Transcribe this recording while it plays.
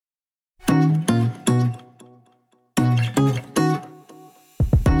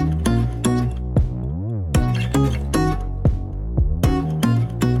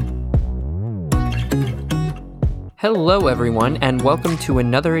Hello, everyone, and welcome to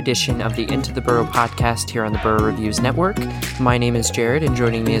another edition of the Into the Burrow podcast here on the Burrow Reviews Network. My name is Jared, and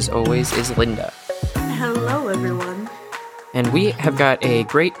joining me as always is Linda. Hello, everyone. And we have got a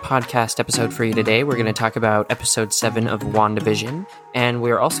great podcast episode for you today. We're going to talk about episode 7 of WandaVision, and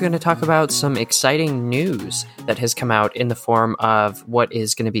we're also going to talk about some exciting news that has come out in the form of what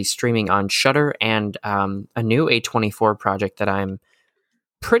is going to be streaming on Shudder and a new A24 project that I'm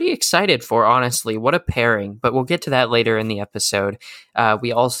pretty excited for, honestly. What a pairing, but we'll get to that later in the episode.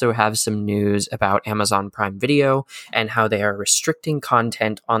 We also have some news about Amazon Prime Video and how they are restricting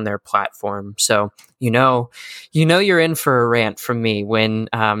content on their platform. So you know you're in for a rant from me when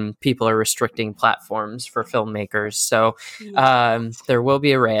people are restricting platforms for filmmakers. So there will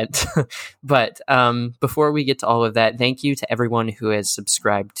be a rant. But before we get to all of that, thank you to everyone who has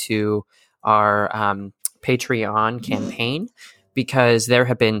subscribed to our Patreon campaign, because there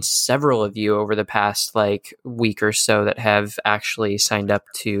have been several of you over the past week or so that have actually signed up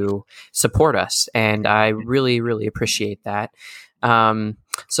to support us. And I really, really appreciate that.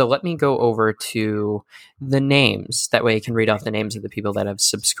 So let me go over to the names. That way I can read off the names of the people that have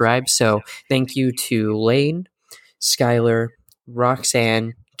subscribed. So thank you to Lane, Skylar,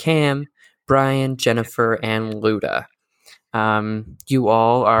 Roxanne, Cam, Brian, Jennifer, and Luda. You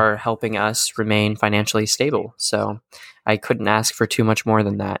all are helping us remain financially stable, so I couldn't ask for too much more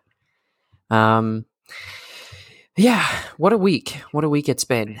than that. Yeah, what a week it's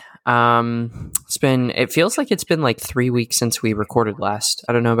been. It feels like it's been 3 weeks since we recorded last.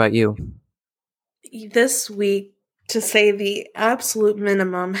 I don't know about you. This week, to say the absolute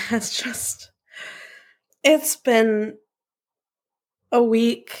minimum, it's been a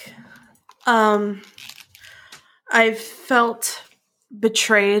week. I've felt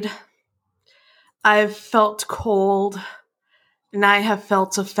betrayed, I've felt cold, and I have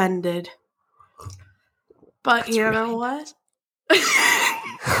felt offended. But you know what?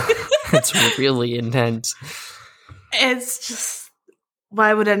 It's really intense. It's just,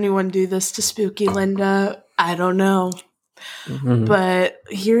 why would anyone do this to Spooky Linda? I don't know. Mm-hmm. But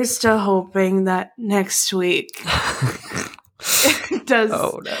here's to hoping that next week it does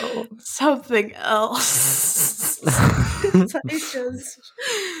something else.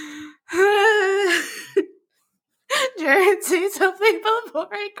 Jared, say something before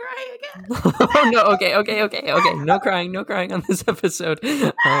I cry again. Oh no! Okay. No crying on this episode.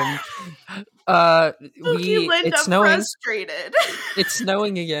 It's snowing. Frustrated. It's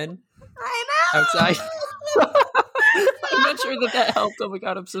snowing again. I know. Outside. I'm not sure that helped. Oh my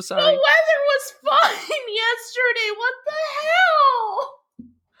god, I'm so sorry. The weather was fine yesterday. What the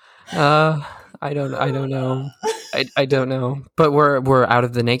hell? I don't know. I don't know. But we're out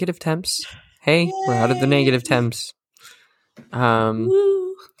of the negative temps. Hey, yay. We're out of the negative temps.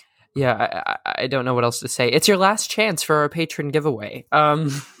 Woo. Yeah, I don't know what else to say. It's your last chance for our patron giveaway.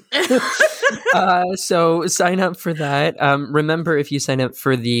 So sign up for that. Remember, if you sign up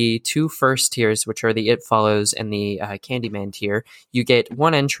for the 2 first tiers, which are the It Follows and the Candyman tier, you get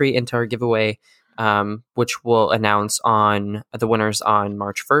 1 entry into our giveaway, which we'll announce on the winners on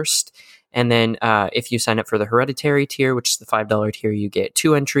March 1st. And then if you sign up for the Hereditary tier, which is the $5 tier, you get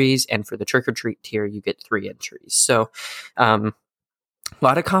 2 entries. And for the Trick or Treat tier, you get 3 entries. So a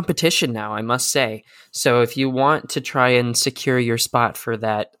lot of competition now, I must say. So if you want to try and secure your spot for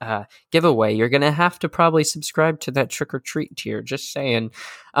that giveaway, you're going to have to probably subscribe to that Trick or Treat tier. Just saying.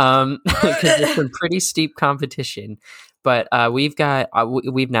 Because it's a pretty steep competition. But we've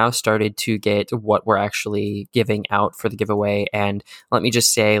now started to get what we're actually giving out for the giveaway. And let me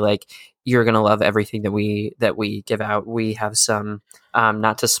just say, you're going to love everything that we give out. We have some,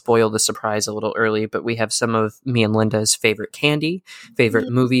 not to spoil the surprise a little early, but we have some of me and Linda's favorite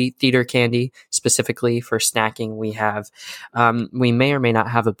movie theater candy, specifically for snacking. We have, we may or may not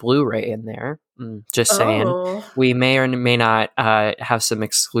have a Blu-ray in there. Just saying. We may or may not have some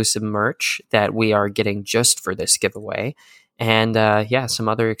exclusive merch that we are getting just for this giveaway. And some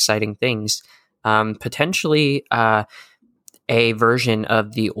other exciting things. Potentially a version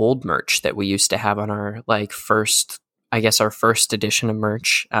of the old merch that we used to have on our first edition of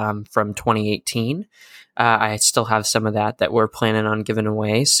merch from 2018. I still have some of that we're planning on giving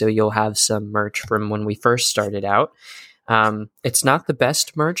away. So you'll have some merch from when we first started out. It's not the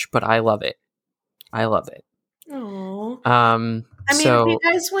best merch, but I love it. Aww. If you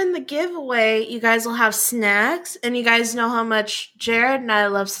guys win the giveaway, you guys will have snacks, and you guys know how much Jared and I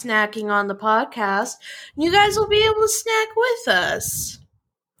love snacking on the podcast. You guys will be able to snack with us.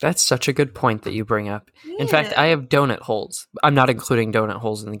 That's such a good point that you bring up. Yeah. In fact, I have donut holes. I'm not including donut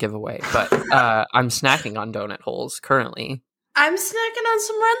holes in the giveaway, but I'm snacking on donut holes currently. I'm snacking on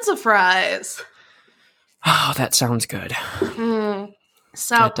some Renza fries. Oh, that sounds good.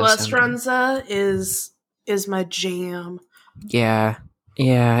 Southwest Runza is my jam. Yeah.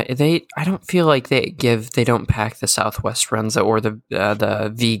 I don't feel like they don't pack the Southwest Runza or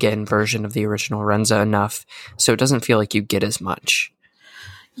the vegan version of the original Runza enough, so it doesn't feel like you get as much.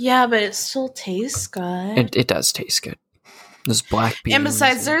 Yeah, but it still tastes good. It does taste good. There's black beans. And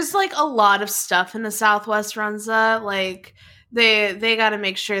besides, there's like a lot of stuff in the Southwest Runza. Like they got to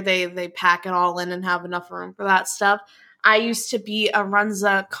make sure they pack it all in and have enough room for that stuff. I used to be a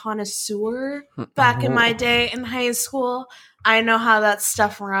Runza connoisseur back in my day in high school. I know how that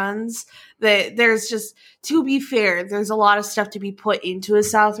stuff runs. There's just, to be fair, there's a lot of stuff to be put into a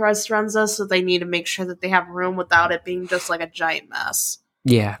Southwest Runza, so they need to make sure that they have room without it being just like a giant mess.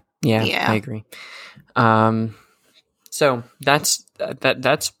 Yeah, I agree. So that's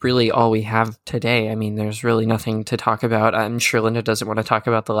really all we have today. I mean, there's really nothing to talk about. I'm sure Linda doesn't want to talk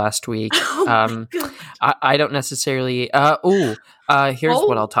about the last week. I don't necessarily. Here's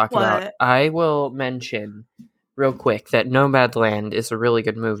what I'll talk about. I will mention real quick that Nomadland is a really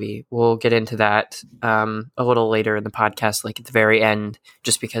good movie. We'll get into that a little later in the podcast, like at the very end,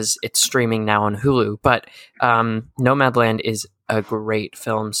 just because it's streaming now on Hulu. But Nomadland is a great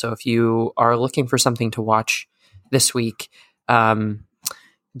film. So if you are looking for something to watch this week,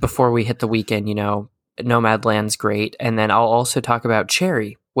 before we hit the weekend, Nomadland's great. And then I'll also talk about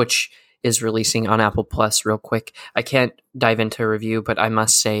Cherry, which is releasing on Apple Plus real quick. I can't dive into a review, but I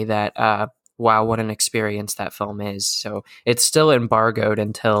must say that, wow, what an experience that film is. So it's still embargoed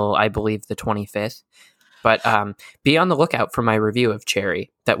until I believe the 25th, but be on the lookout for my review of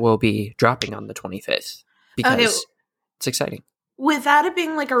Cherry that will be dropping on the 25th because it's exciting. Without it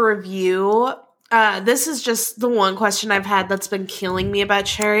being like a review, this is just the one question I've had that's been killing me about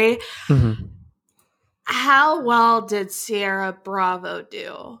Cherry. Mm-hmm. How well did Sierra Bravo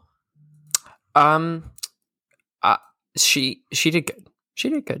do? She did good. She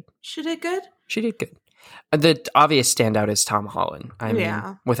did good. The obvious standout is Tom Holland. I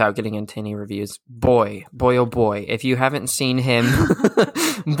mean, without getting into any reviews, boy, oh boy, if you haven't seen him,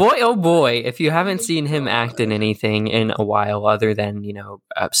 if you haven't seen him act in anything in a while other than,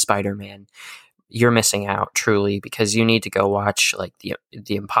 Spider-Man, you're missing out truly, because you need to go watch like the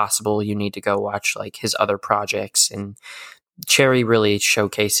Impossible. You need to go watch like his other projects, and Cherry really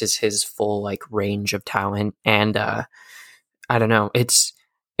showcases his full like range of talent. And I don't know,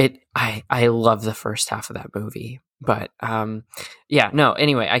 I love the first half of that movie, but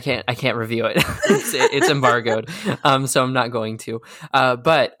anyway, I can't review it. it's embargoed. So I'm not going to,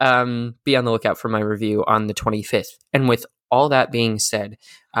 but be on the lookout for my review on the 25th. And with all that being said,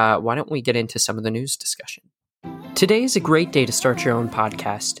 why don't we get into some of the news discussion? Today is a great day to start your own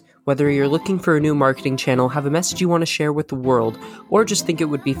podcast. Whether you're looking for a new marketing channel, have a message you want to share with the world, or just think it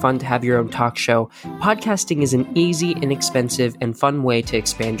would be fun to have your own talk show, podcasting is an easy, inexpensive, and fun way to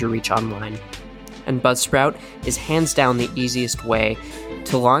expand your reach online. And Buzzsprout is hands down the easiest way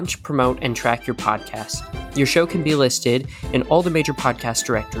to launch, promote, and track your podcast. Your show can be listed in all the major podcast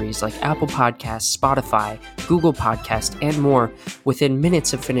directories like Apple Podcasts, Spotify, Google Podcasts, and more within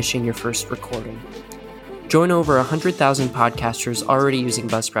minutes of finishing your first recording. Join over 100,000 podcasters already using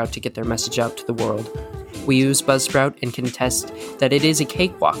Buzzsprout to get their message out to the world. We use Buzzsprout and can attest that it is a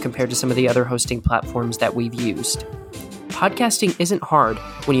cakewalk compared to some of the other hosting platforms that we've used. Podcasting isn't hard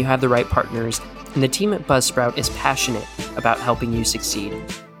when you have the right partners, and the team at Buzzsprout is passionate about helping you succeed.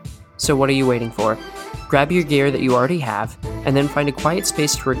 So what are you waiting for? Grab your gear that you already have, and then find a quiet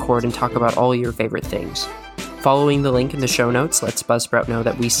space to record and talk about all your favorite things. Following the link in the show notes lets Buzzsprout know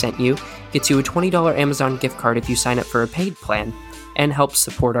that we sent you, gets you a $20 Amazon gift card if you sign up for a paid plan, and helps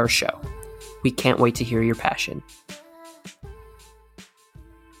support our show. We can't wait to hear your passion.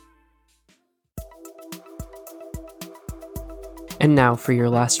 And now for your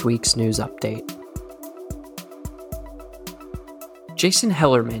last week's news update. Jason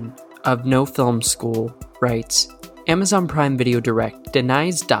Hellerman of No Film School writes, Amazon Prime Video Direct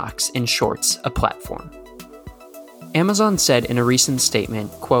denies docs and shorts a platform. Amazon said in a recent statement,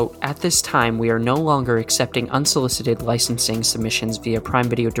 quote, "At this time, we are no longer accepting unsolicited licensing submissions via Prime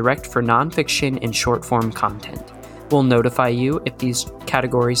Video Direct for nonfiction and short-form content. We'll notify you if these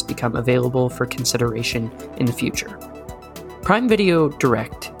categories become available for consideration in the future." Prime Video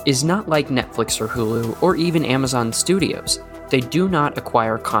Direct is not like Netflix or Hulu or even Amazon Studios. They do not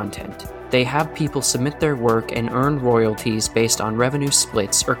acquire content. They have people submit their work and earn royalties based on revenue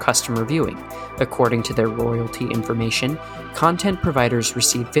splits or customer viewing. According to their royalty information, content providers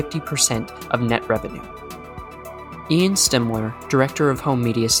receive 50% of net revenue. Ian Stimler, director of home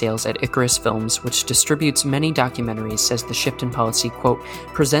media sales at Icarus Films, which distributes many documentaries, says the shift in policy, quote,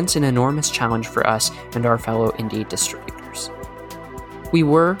 presents an enormous challenge for us and our fellow indie distributors. We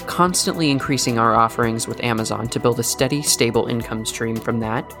were constantly increasing our offerings with Amazon to build a steady, stable income stream from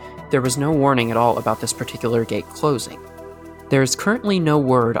that. There was no warning at all about this particular gate closing. There is currently no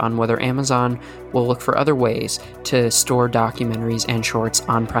word on whether Amazon will look for other ways to store documentaries and shorts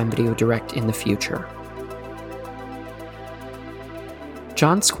on Prime Video Direct in the future.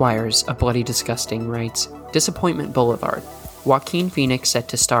 John Squires of Bloody Disgusting writes, Disappointment Boulevard. Joaquin Phoenix set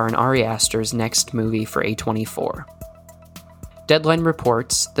to star in Ari Aster's next movie for A24. Deadline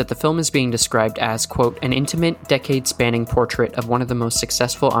reports that the film is being described as, quote, an intimate, decade-spanning portrait of one of the most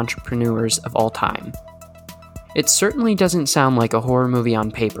successful entrepreneurs of all time. It certainly doesn't sound like a horror movie on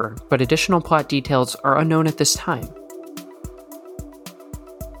paper, but additional plot details are unknown at this time.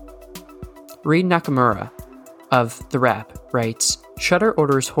 Reed Nakamura of The Wrap writes, Shudder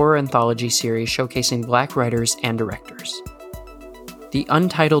orders horror anthology series showcasing Black writers and directors. The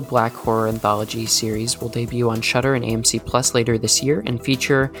untitled Black horror anthology series will debut on Shudder and AMC Plus later this year and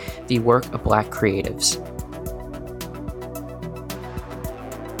feature the work of Black creatives.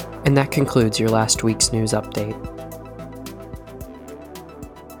 And that concludes your last week's news update.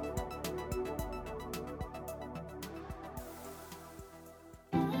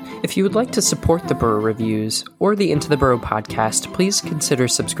 If you would like to support the Burrow Reviews or the Into the Burrow podcast, please consider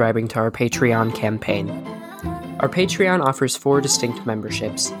subscribing to our Patreon campaign. Our Patreon offers 4 distinct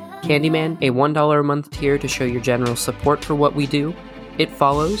memberships. Candyman, a $1 a month tier to show your general support for what we do. It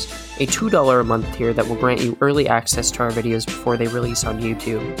Follows, a $2 a month tier that will grant you early access to our videos before they release on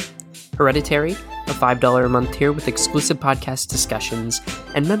YouTube. Hereditary, a $5 a month tier with exclusive podcast discussions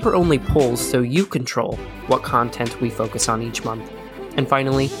and member-only polls so you control what content we focus on each month. And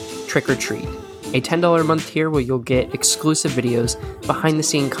finally, Trick or Treat, a $10 a month tier where you'll get exclusive videos,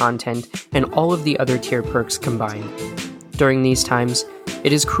 behind-the-scene content, and all of the other tier perks combined. During these times,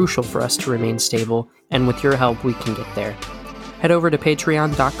 it is crucial for us to remain stable, and with your help, we can get there. Head over to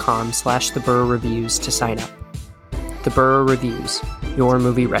patreon.com/theburrowreviews to sign up. The Burrow Reviews, your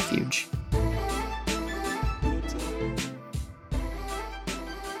movie refuge.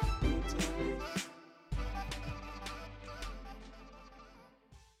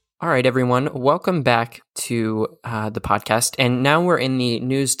 All right, everyone, welcome back to the podcast. And now we're in the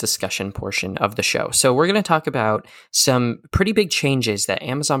news discussion portion of the show. So we're going to talk about some pretty big changes that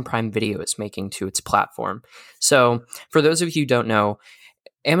Amazon Prime Video is making to its platform. So for those of you who don't know,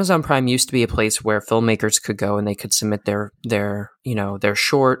 Amazon Prime used to be a place where filmmakers could go and they could submit their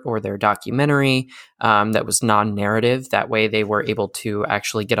short or their documentary that was non-narrative. That way they were able to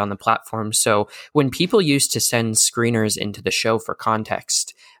actually get on the platform. So when people used to send screeners into the show for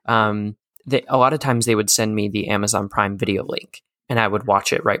context, a lot of times they would send me the Amazon Prime Video link and I would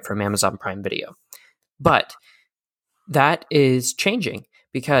watch it right from Amazon Prime Video. But that is changing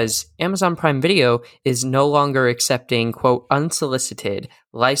because Amazon Prime Video is no longer accepting, quote, unsolicited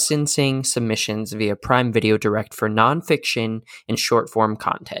licensing submissions via Prime Video Direct for nonfiction and short form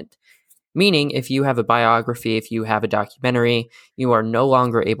content. Meaning, if you have a biography, if you have a documentary, you are no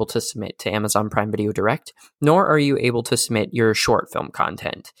longer able to submit to Amazon Prime Video Direct, nor are you able to submit your short film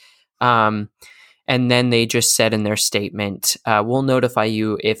content. And then they just said in their statement, we'll notify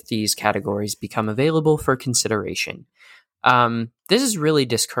you if these categories become available for consideration. This is really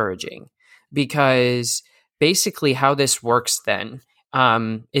discouraging because basically how this works then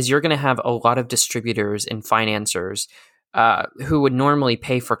is you're going to have a lot of distributors and financiers who would normally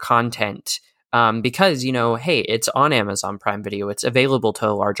pay for content because, hey, it's on Amazon Prime Video. It's available to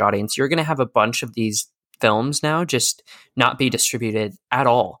a large audience. You're going to have a bunch of these films now just not be distributed at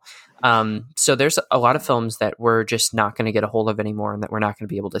all. So there's a lot of films that we're just not going to get a hold of anymore and that we're not going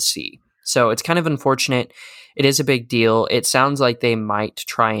to be able to see. So it's kind of unfortunate. It is a big deal. It sounds like they might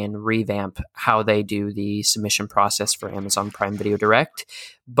try and revamp how they do the submission process for Amazon Prime Video Direct,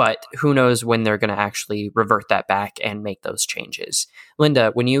 but who knows when they're going to actually revert that back and make those changes. Linda,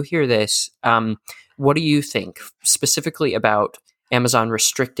 when you hear this, what do you think specifically about Amazon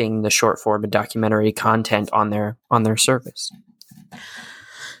restricting the short form and documentary content on their service?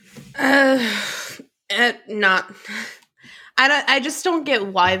 I just don't get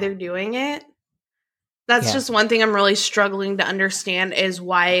why they're doing it. That's just one thing I'm really struggling to understand is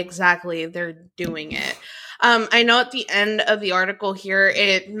why exactly they're doing it. I know at the end of the article here,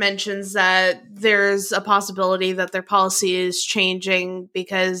 it mentions that there's a possibility that their policy is changing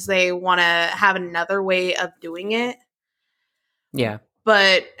because they want to have another way of doing it. Yeah.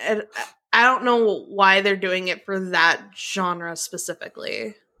 But I don't know why they're doing it for that genre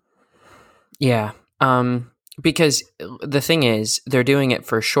specifically. Yeah. because the thing is, they're doing it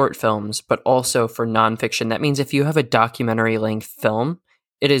for short films, but also for nonfiction. That means if you have a documentary length film,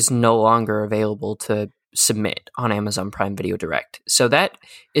 it is no longer available to submit on Amazon Prime Video Direct. So that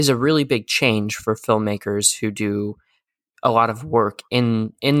is a really big change for filmmakers who do a lot of work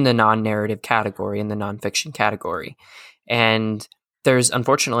in the non-narrative category, in the nonfiction category. And there's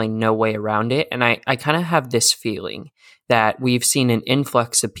unfortunately no way around it. And I kind of have this feeling that we've seen an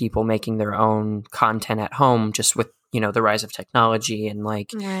influx of people making their own content at home just with, the rise of technology and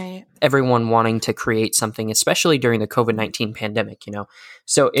everyone wanting to create something, especially during the COVID-19 pandemic,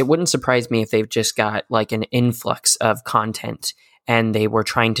 So it wouldn't surprise me if they've just got like an influx of content and they were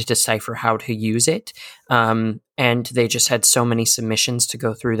trying to decipher how to use it. And they just had so many submissions to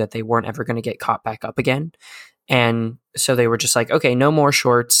go through that they weren't ever going to get caught back up again. And so they were just like, okay, no more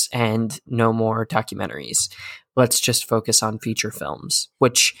shorts and no more documentaries. Let's just focus on feature films,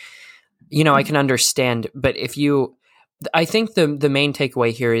 which, I can understand. But I think the main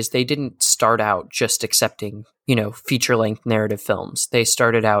takeaway here is they didn't start out just accepting, feature length narrative films. They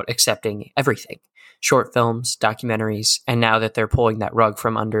started out accepting everything. Short films, documentaries, and now that they're pulling that rug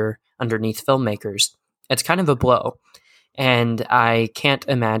from underneath filmmakers, it's kind of a blow. And I can't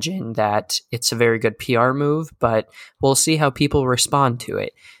imagine that it's a very good PR move, but we'll see how people respond to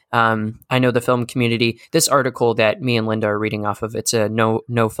it. I know the film community, this article that me and Linda are reading off of, it's a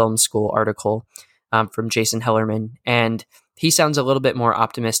no film school article from Jason Hellerman, and he sounds a little bit more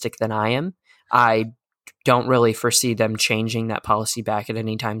optimistic than I am. I don't really foresee them changing that policy back at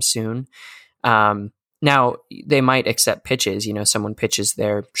any time soon. Now they might accept pitches, someone pitches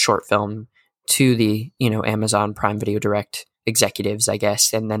their short film to the, Amazon Prime Video Direct executives, I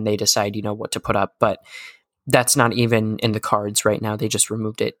guess, and then they decide, what to put up, but that's not even in the cards right now. They just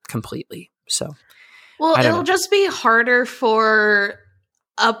removed it completely. So, well, it'll just be harder for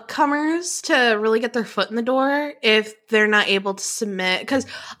upcomers to really get their foot in the door if they're not able to submit, because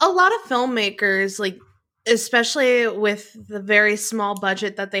a lot of filmmakers, like, especially with the very small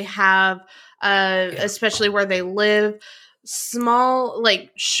budget that they have, especially where they live, small, like,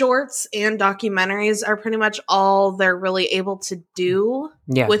 shorts and documentaries are pretty much all they're really able to do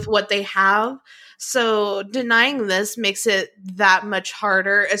with what they have. So denying this makes it that much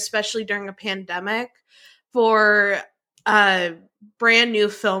harder, especially during a pandemic, for brand new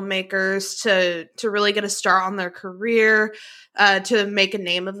filmmakers to really get a start on their career, to make a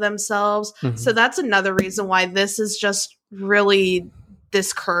name of themselves. Mm-hmm. So that's another reason why this is just really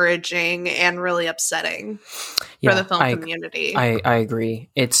discouraging and really upsetting for the film community. I agree.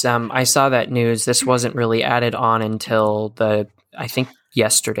 It's I saw that news. This wasn't really added on until I think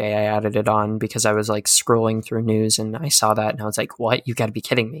yesterday I added it on because I was like scrolling through news and I saw that and I was like, what? You got to be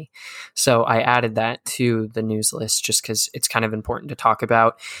kidding me. So I added that to the news list just because it's kind of important to talk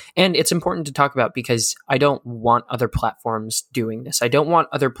about. And it's important to talk about because I don't want other platforms doing this. I don't want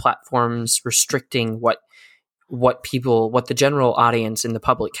other platforms restricting what the general audience and the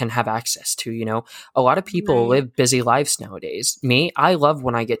public can have access to. A lot of people live busy lives nowadays. I love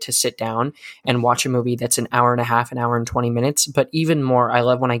when I get to sit down and watch a movie that's an hour and a half, an hour and 20 minutes. But even more, I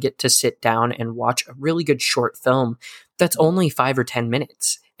love when I get to sit down and watch a really good short film that's only 5 or 10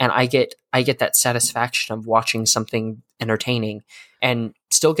 minutes. And I get that satisfaction of watching something entertaining and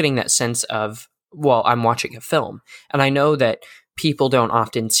still getting that sense of, well, I'm watching a film. And I know that people don't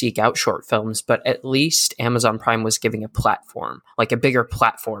often seek out short films, but at least Amazon Prime was giving a platform, like a bigger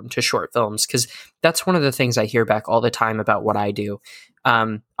platform to short films, because that's one of the things I hear back all the time about what I do.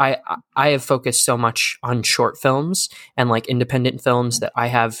 I have focused so much on short films and like independent films that I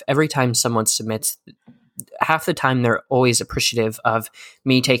have every time someone submits, half the time they're always appreciative of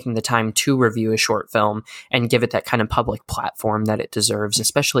me taking the time to review a short film and give it that kind of public platform that it deserves,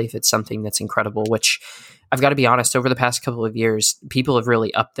 especially if it's something that's incredible, which I've got to be honest, over the past couple of years, people have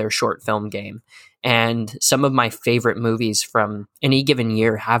really upped their short film game. And some of my favorite movies from any given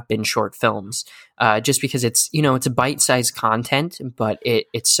year have been short films, just because it's a bite-sized content, but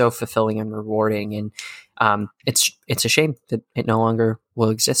it's so fulfilling and rewarding. And it's a shame that it no longer will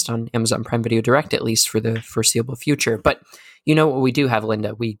exist on Amazon Prime Video Direct, at least for the foreseeable future. But you know what we do have,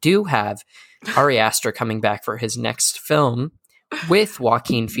 Linda? We do have Ari Aster coming back for his next film with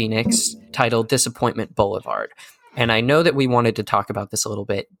Joaquin Phoenix, titled Disappointment Boulevard. And I know that we wanted to talk about this a little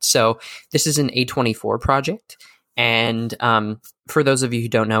bit. So this is an A24 project. And for those of you who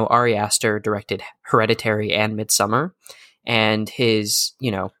don't know, Ari Aster directed Hereditary and Midsommar. And his,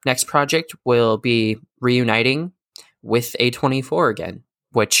 next project will be reuniting with A24 again,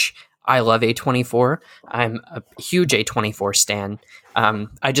 which I love A24. I'm a huge A24 stan.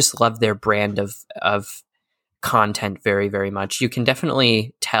 I just love their brand of content very, very much. You can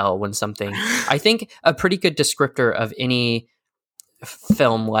definitely tell when something, I think a pretty good descriptor of any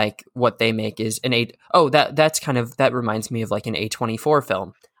film like what they make is that reminds me of like an A24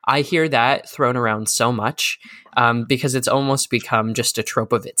 film. I hear that thrown around so much because it's almost become just a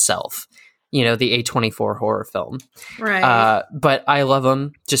trope of itself. The A24 horror film. Right. But I love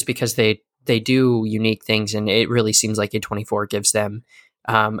them just because they do unique things, and it really seems like A24 gives them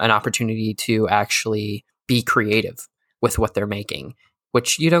an opportunity to actually be creative with what they're making,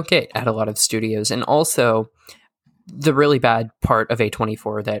 which you don't get at a lot of studios. And also, the really bad part of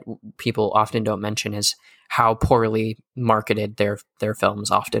A24 that people often don't mention is how poorly marketed their films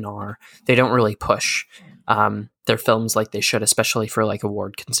often are. They don't really push their films like they should, especially for like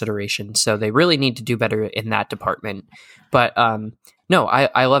award consideration. So they really need to do better in that department. But no,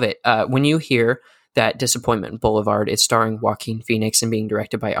 I love it. When you hear that Disappointment Boulevard is starring Joaquin Phoenix and being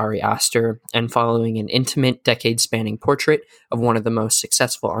directed by Ari Aster and following an intimate, decade-spanning portrait of one of the most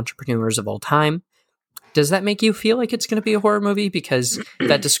successful entrepreneurs of all time, does that make you feel like it's going to be a horror movie? Because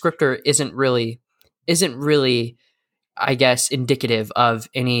that descriptor isn't really, I guess, indicative of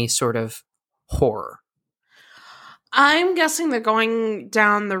any sort of horror. I'm guessing they're going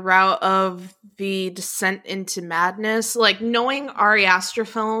down the route of the descent into madness. Like, knowing Ari Aster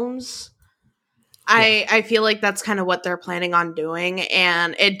films, I feel like that's kind of what they're planning on doing.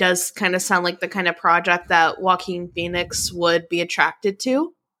 And it does kind of sound like the kind of project that Joaquin Phoenix would be attracted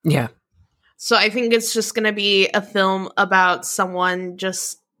to. Yeah. So I think it's just going to be a film about someone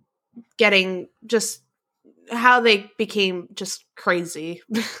just getting just how they became just crazy.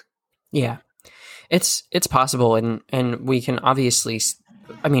 Yeah. It's possible, and we can obviously,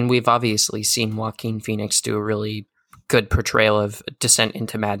 we've obviously seen Joaquin Phoenix do a really good portrayal of descent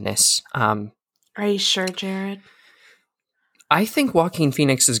into madness. Are you sure, Jared? I think Joaquin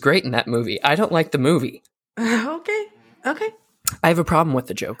Phoenix is great in that movie. I don't like the movie. Okay. I have a problem with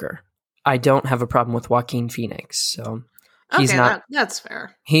the Joker. I don't have a problem with Joaquin Phoenix, so he's not. That's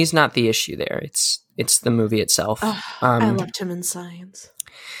fair. He's not the issue there. It's the movie itself. I loved him in Signs.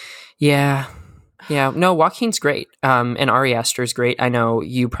 Yeah. No, Joaquin's great, and Ari Aster's great. I know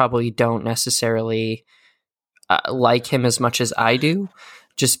you probably don't necessarily like him as much as I do,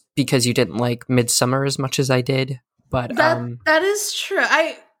 just because you didn't like Midsommar as much as I did. But that is true.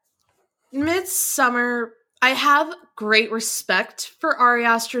 Midsommar, I have great respect for Ari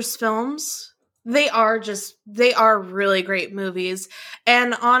Aster's films. They are really great movies.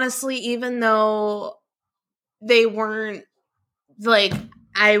 And honestly, even though they weren't like,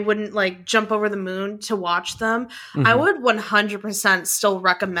 I wouldn't like jump over the moon to watch them, mm-hmm. I would 100% still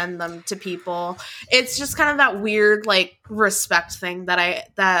recommend them to people. It's just kind of that weird like respect thing that I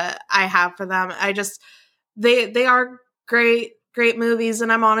have for them. They are great movies,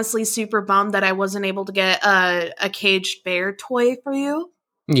 and I'm honestly super bummed that I wasn't able to get a caged bear toy for you.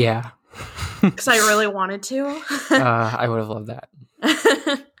 Yeah. Because I really wanted to. I would have loved that.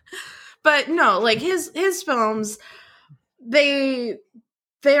 But no, like his films, they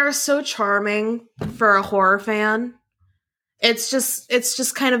are so charming for a horror fan. It's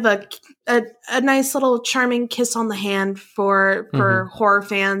just kind of a nice little charming kiss on the hand for mm-hmm. horror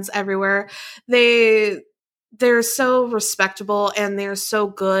fans everywhere. They're so respectable and they're so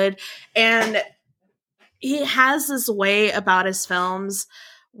good. And he has this way about his films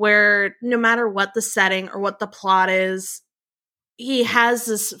where no matter what the setting or what the plot is, he has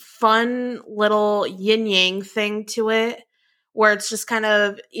this fun little yin-yang thing to it where it's just kind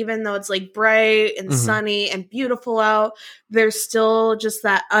of, even though it's like bright and mm-hmm. sunny and beautiful out, there's still just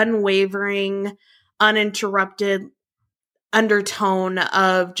that unwavering, uninterrupted undertone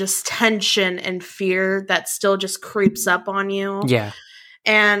of just tension and fear that still just creeps up on you. Yeah.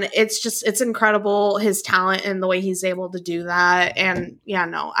 And it's incredible, his talent and the way he's able to do that. And yeah,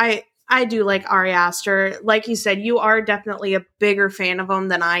 no, I do like Ari Aster. Like you said, you are definitely a bigger fan of him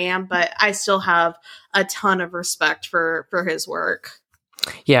than I am, but I still have a ton of respect for his work.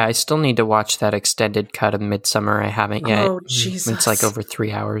 Yeah, I still need to watch that extended cut of Midsommar. I haven't yet. Oh, Jesus. It's like over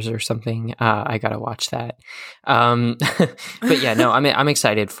 3 hours or something. I gotta watch that. But yeah, no, I'm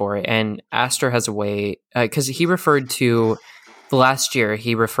excited for it. And Aster has a way, because he referred to last year,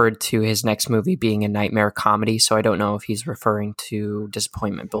 he referred to his next movie being a nightmare comedy. So I don't know if he's referring to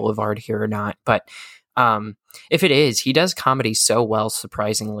Disappointment Boulevard here or not. But if it is, he does comedy so well,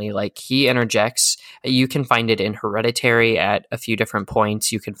 surprisingly. Like, he interjects. You can find it in Hereditary at a few different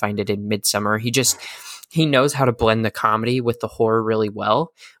points. You can find it in Midsommar. He knows how to blend the comedy with the horror really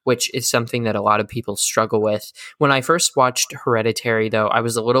well, which is something that a lot of people struggle with. When I first watched Hereditary, though, it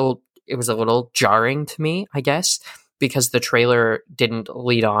was a little jarring to me, I guess, because the trailer didn't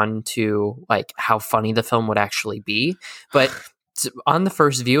lead on to like how funny the film would actually be. But on the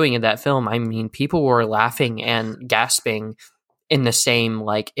first viewing of that film, I mean, people were laughing and gasping in the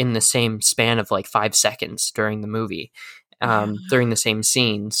same span of like 5 seconds during the movie, during the same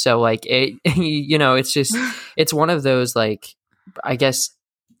scene. So like it, it's just, it's one of those, like, I guess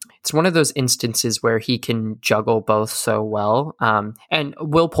it's one of those instances where he can juggle both so well. And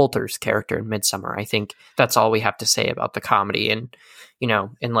Will Poulter's character in Midsommar, I think that's all we have to say about the comedy and,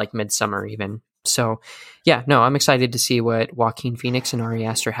 in like Midsommar even. So yeah, no, I'm excited to see what Joaquin Phoenix and Ari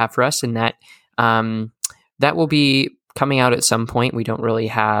Aster have for us, and that will be coming out at some point. We don't really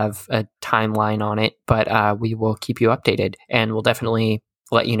have a timeline on it, but we will keep you updated, and we'll definitely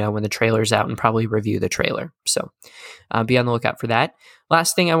let you know when the trailer's out and probably review the trailer. So be on the lookout for that.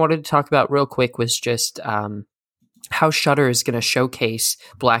 Last thing I wanted to talk about real quick was just how Shudder is going to showcase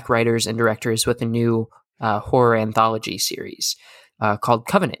Black writers and directors with a new horror anthology series called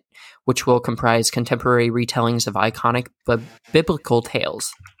Covenant, which will comprise contemporary retellings of iconic biblical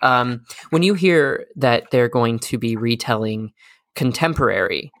tales. When you hear that they're going to be retelling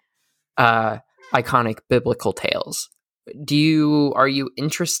contemporary iconic biblical tales, are you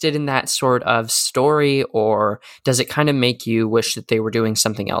interested in that sort of story, or does it kind of make you wish that they were doing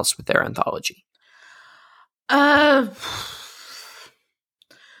something else with their anthology? One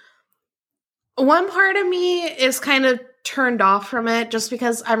part of me is kind of turned off from it just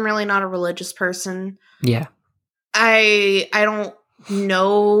because I'm really not a religious person. Yeah. I don't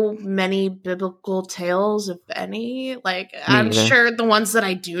know many biblical tales, if any. Like, I'm sure the ones that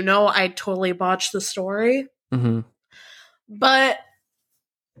I do know, I totally botched the story. Mm-hmm. But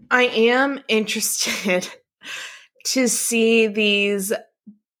I am interested to see these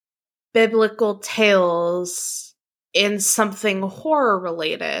biblical tales in something horror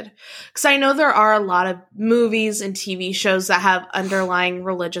related. Because I know there are a lot of movies and TV shows that have underlying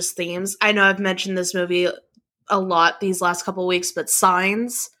religious themes. I know I've mentioned this movie a lot these last couple weeks, but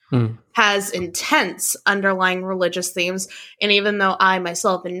Signs has intense underlying religious themes. And even though I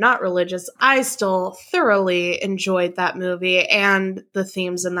myself am not religious, I still thoroughly enjoyed that movie and the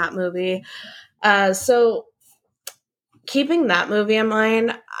themes in that movie. So keeping that movie in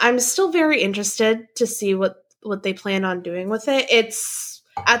mind, I'm still very interested to see what they plan on doing with it. It's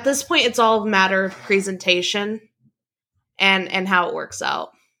at this point, it's all a matter of presentation and how it works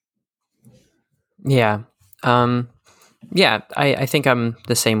out. Yeah. Yeah, I think I'm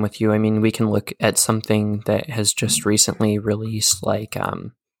the same with you. I mean, we can look at something that has just recently released, like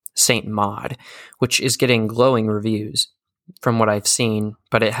Saint Maud, which is getting glowing reviews from what I've seen,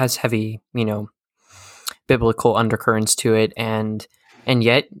 but it has heavy, biblical undercurrents to it, and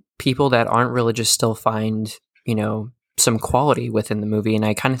yet people that aren't religious still find, some quality within the movie, and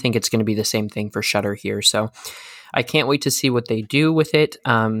I kind of think it's going to be the same thing for Shudder here. So I can't wait to see what they do with it.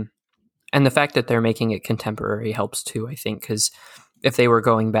 And the fact that they're making it contemporary helps too, I think, because if they were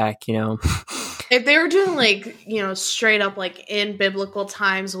going back, if they were doing like, straight up like in biblical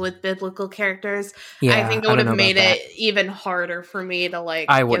times with biblical characters, I think it would have made it even harder for me to like.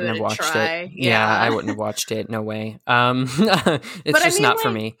 I wouldn't have watched it. Yeah, I wouldn't have watched it. No way. It's just not for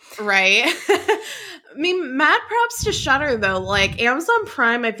me. Right. I mean, mad props to Shudder though. Like Amazon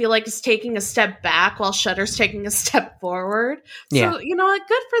Prime, I feel like is taking a step back while Shudder's taking a step forward. So you know what?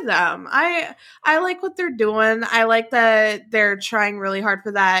 Good for them. I like what they're doing. I like that they're trying really hard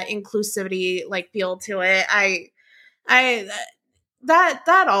for that inclusivity like feel to it.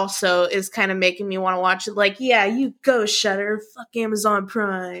 That also is kind of making me want to watch it. Like, yeah, you go Shudder, fuck Amazon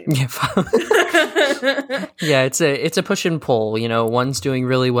Prime. Yeah, yeah. It's a push and pull. One's doing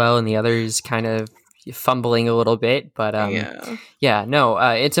really well and the other's kind of fumbling a little bit, but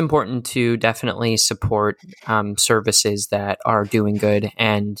it's important to definitely support services that are doing good,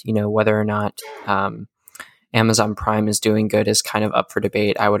 and whether or not Amazon Prime is doing good is kind of up for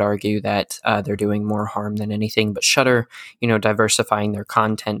debate. I would argue that they're doing more harm than anything, but Shudder, diversifying their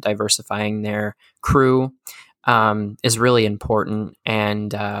content, diversifying their crew is really important,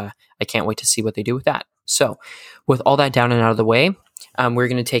 and I can't wait to see what they do with that. So with all that down and out of the way, we're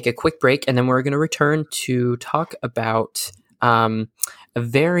going to take a quick break, and then we're going to return to talk about a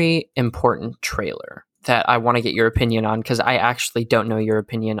very important trailer that I want to get your opinion on, because I actually don't know your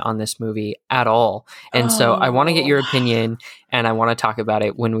opinion on this movie at all. And so I want to get your opinion, and I want to talk about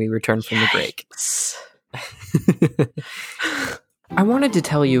it when we return from the break. I wanted to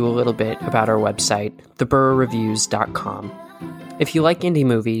tell you a little bit about our website, theburrowreviews.com. If you like indie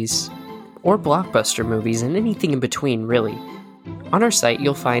movies, or blockbuster movies, and anything in between, really, on our site,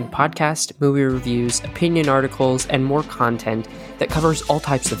 you'll find podcast, movie reviews, opinion articles, and more content that covers all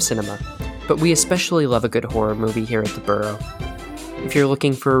types of cinema. but we especially love a good horror movie here at The Burrow. If you're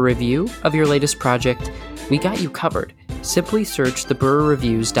looking for a review of your latest project, we got you covered. Simply search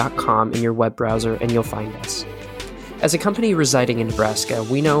theburrowreviews.com in your web browser and you'll find us. As a company residing in Nebraska,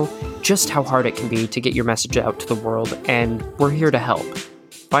 we know just how hard it can be to get your message out to the world, and we're here to help.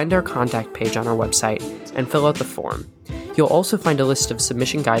 Find our contact page on our website and fill out the form. You'll also find a list of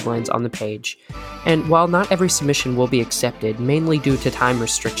submission guidelines on the page. And while not every submission will be accepted, mainly due to time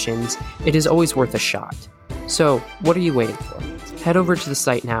restrictions, it is always worth a shot. So, what are you waiting for? Head over to the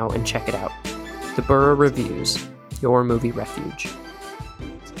site now and check it out. The Burrow Reviews, your movie refuge.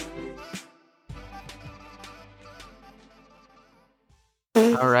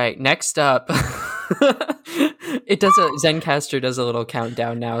 All right, next up. Zencastr does a little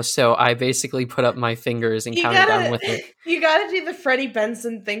countdown now, so I basically put up my fingers and counted down with it. You gotta do the Freddie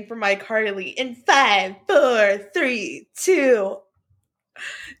Benson thing from iCarly in 5, 4, 3, 2.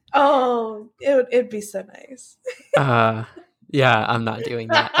 Oh, it'd be so nice. Yeah, I'm not doing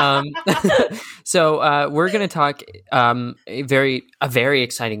that. So we're going to talk a very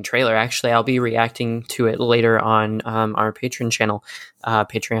exciting trailer. Actually, I'll be reacting to it later on our Patreon channel,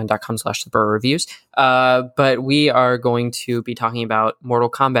 patreon.com/theburrowreviews. But we are going to be talking about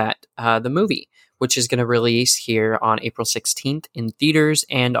Mortal Kombat, the movie, which is going to release here on April 16th in theaters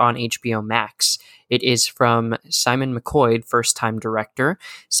and on HBO Max. It is from Simon McQuoid, first-time director.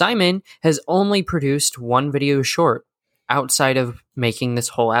 Simon has only produced one video short outside of making this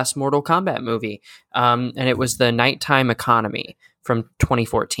whole-ass Mortal Kombat movie. And it was The Nighttime Economy from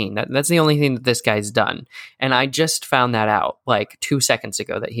 2014. That's the only thing that this guy's done. And I just found that out like 2 seconds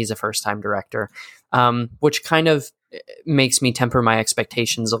ago that he's a first-time director, which kind of makes me temper my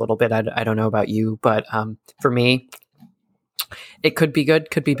expectations a little bit. I don't know about you, but for me, it could be good,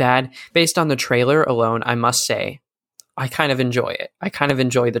 could be bad. Based on the trailer alone, I must say, I kind of enjoy it. I kind of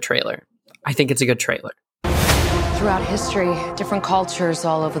enjoy the trailer. I think it's a good trailer. Throughout history, different cultures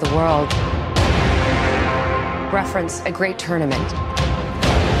all over the world reference a great tournament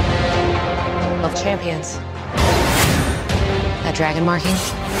of champions. That dragon marking?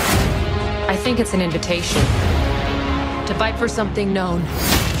 I think it's an invitation to fight for something known.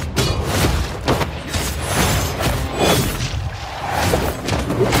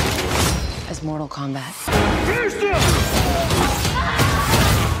 As Mortal Kombat.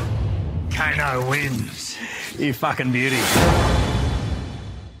 Kano wins. You fucking beauty.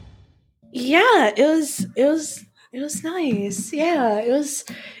 Yeah, it was nice. Yeah, it was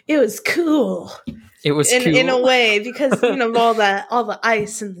cool. It was cool in a way, because all the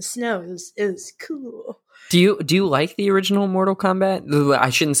ice and the snow. It was cool. Do you like the original Mortal Kombat? I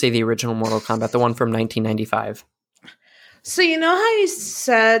shouldn't say the original Mortal Kombat, the one from 1995. So you know how you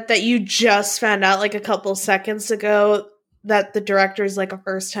said that you just found out like a couple seconds ago that the director is like a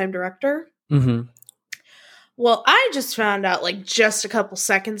first-time director? Mm-hmm. Well, I just found out like just a couple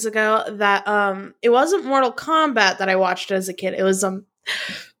seconds ago that it wasn't Mortal Kombat that I watched as a kid. It was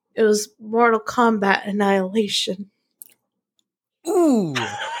Mortal Kombat Annihilation. Ooh,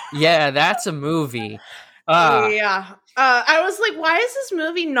 yeah, that's a movie. Yeah. I was like, why does this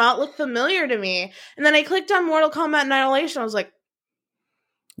movie not look familiar to me? And then I clicked on Mortal Kombat Annihilation. I was like,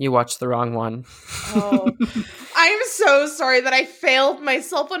 you watched the wrong one. Oh, I'm so sorry that I failed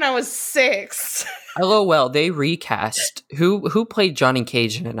myself when I was 6. LOL, they recast who played Johnny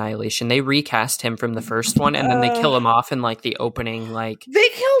Cage in Annihilation. They recast him from the first one, and then they kill him off in like the opening. Like they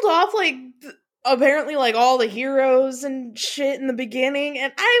killed off like apparently like all the heroes and shit in the beginning,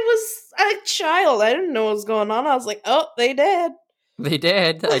 and I was a child. I didn't know what was going on. I was like, oh, they did. They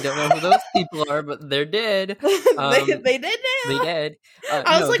did. I don't know who those people are, but they're dead. They did now. They did.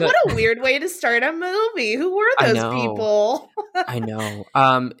 I was like, what a weird way to start a movie. Who were those people? I know.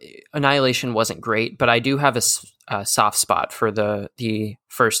 Annihilation wasn't great, but I do have a soft spot for the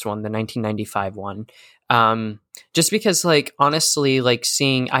first one, the 1995 one. Just because, like, honestly, like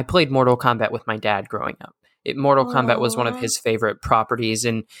I played Mortal Kombat with my dad growing up. Mortal Kombat was one of his favorite properties,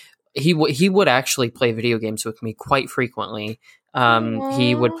 and he would actually play video games with me quite frequently.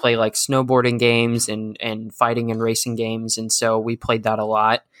 He would play like snowboarding games and fighting and racing games, and so we played that a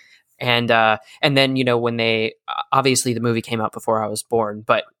lot. And then when they obviously the movie came out before I was born,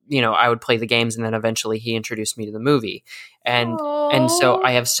 but I would play the games, and then eventually he introduced me to the movie, and so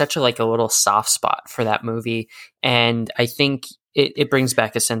I have such a little soft spot for that movie, and I think it brings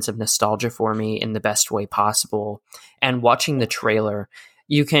back a sense of nostalgia for me in the best way possible. And watching the trailer,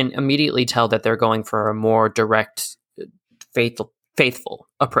 you can immediately tell that they're going for a more direct, faithful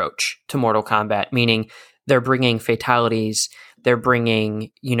approach to Mortal Kombat, meaning they're bringing fatalities they're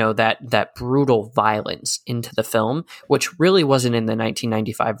bringing, that brutal violence into the film, which really wasn't in the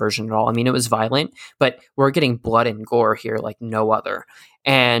 1995 version at all. I mean, it was violent, but we're getting blood and gore here like no other.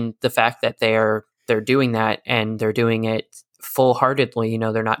 And the fact that they're doing that, and they're doing it full-heartedly,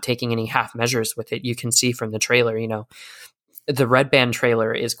 they're not taking any half measures with it. You can see from the trailer, the Red Band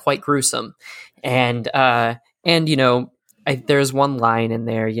trailer is quite gruesome. And there's one line in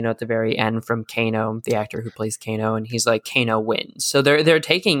there, at the very end from Kano, the actor who plays Kano, and he's like, Kano wins. So they're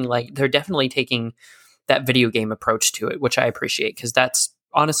definitely taking that video game approach to it, which I appreciate, because that's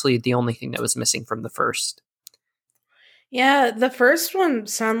honestly the only thing that was missing from the first. Yeah, the first one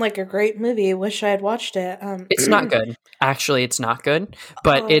sounded like a great movie. Wish I had watched it. It's not good. Actually, it's not good,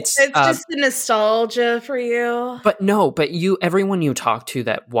 but it's just the nostalgia for you. But everyone you talk to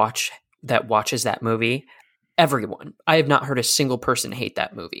that watches that movie, everyone, I have not heard a single person hate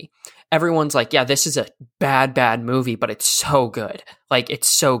that movie. Everyone's like, yeah, this is a bad movie, but it's so good. Like, it's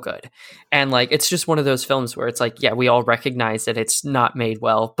so good. And like, it's just one of those films where it's like, yeah, we all recognize that it's not made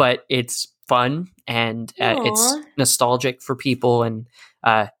well, but it's fun, and it's nostalgic for people. And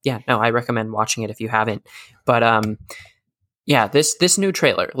I recommend watching it if you haven't. But this new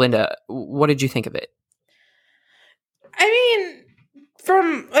trailer, Linda, what did you think of it? I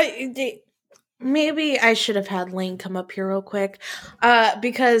mean, maybe I should have had Lane come up here real quick,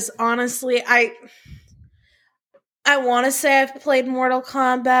 because honestly, I want to say I've played Mortal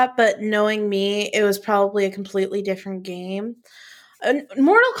Kombat, but knowing me, it was probably a completely different game.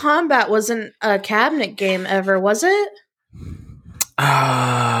 Mortal Kombat wasn't a cabinet game ever, was it?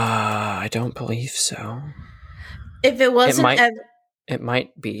 I don't believe so. If it wasn't, it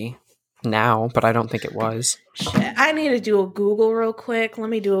might be now, but I don't think it was. Shit, I need to do a Google real quick.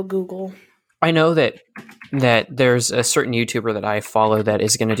 Let me do a Google. I know that there's a certain YouTuber that I follow that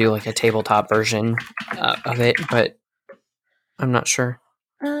is going to do like a tabletop version of it, but I'm not sure.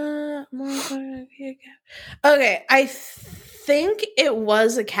 Okay, I think it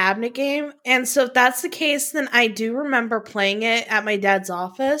was a cabinet game, and so if that's the case, then I do remember playing it at my dad's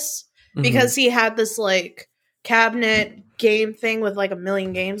office, because he had this like cabinet game thing with like 1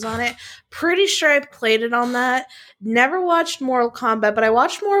 million games on it. Pretty sure I played it on that. Never watched Mortal Kombat, but I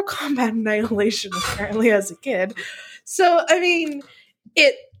watched Mortal Kombat Annihilation apparently as a kid. So I mean,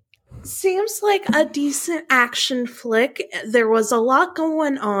 it seems like a decent action flick. There was a lot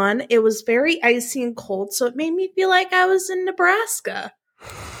going on. It was very icy and cold, so it made me feel like I was in Nebraska.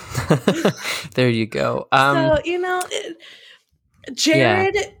 There you go.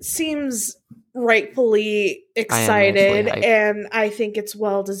 Jared seems rightfully excited, and I think it's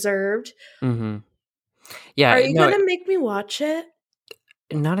well deserved. Mm-hmm. Yeah, are you gonna make me watch it?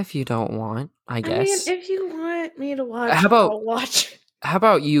 Not if you don't want, I guess. I mean, if you want me to watch, I'll watch it. How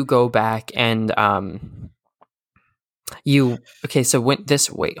about you go back and hold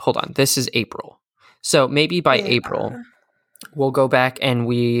on. This is April. So maybe by April, we'll go back and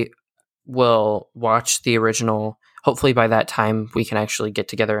we will watch the original. Hopefully by that time we can actually get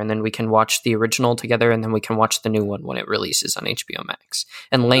together, and then we can watch the original together, and then we can watch the new one when it releases on HBO Max.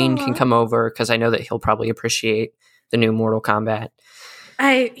 And Lane can come over, because I know that he'll probably appreciate the new Mortal Kombat.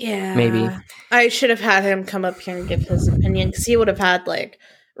 Maybe I should have had him come up here and give his opinion, because he would have had like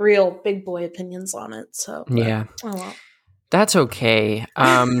real big boy opinions on it. So yeah, that's okay.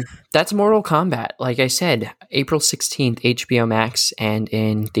 That's Mortal Kombat. Like I said, April 16th, HBO Max, and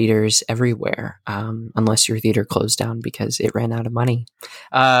in theaters everywhere, unless your theater closed down because it ran out of money.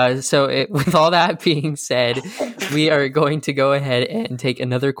 With all that being said, we are going to go ahead and take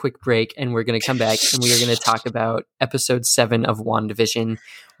another quick break, and we're going to come back and we are going to talk about episode 7 of WandaVision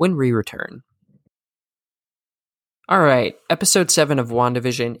when we return. All right, episode 7 of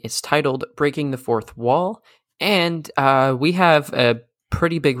WandaVision is titled Breaking the Fourth Wall. And we have a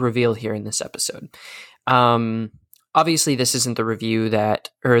pretty big reveal here in this episode. Obviously, this isn't the reveal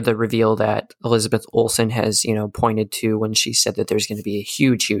that Elizabeth Olsen has, pointed to when she said that there's going to be a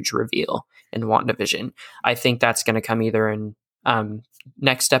huge, huge reveal in WandaVision. I think that's going to come either in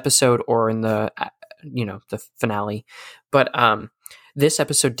next episode or in the finale. But this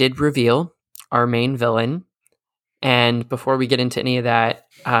episode did reveal our main villain. And before we get into any of that,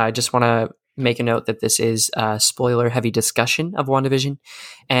 I just want to make a note that this is a spoiler-heavy discussion of WandaVision,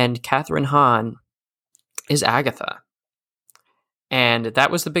 and Catherine Hahn is Agatha. And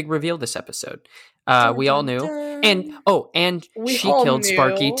that was the big reveal this episode. We all knew. And she killed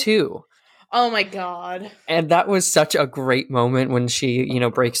Sparky too. Oh my god. And that was such a great moment when she,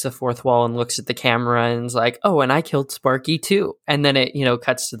 breaks the fourth wall and looks at the camera and is like, oh, and I killed Sparky too. And then it,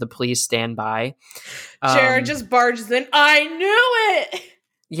 cuts to the police standby. Jared just barges in. I knew it!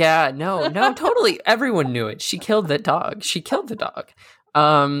 Yeah, no, totally. Everyone knew it. She killed the dog.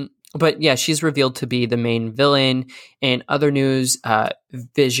 But yeah, she's revealed to be the main villain. In other news,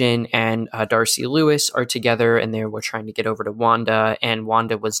 Vision and Darcy Lewis are together, and they were trying to get over to Wanda, and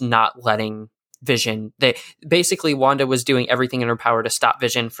Wanda was not letting Vision. Wanda was doing everything in her power to stop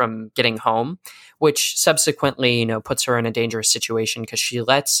Vision from getting home, which subsequently, puts her in a dangerous situation because she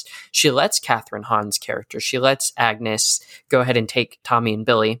lets Catherine Hahn's character, she lets Agnes go ahead and take Tommy and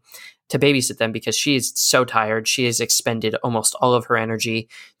Billy to babysit them because she is so tired. She has expended almost all of her energy.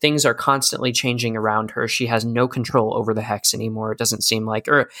 Things are constantly changing around her. She has no control over the Hex anymore, it doesn't seem like,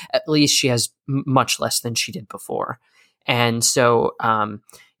 or at least she has much less than she did before. And so,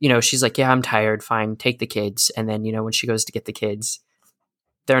 she's like, yeah, I'm tired. Fine, take the kids. And then, when she goes to get the kids,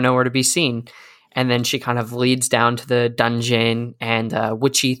 they're nowhere to be seen. And then she kind of leads down to the dungeon, and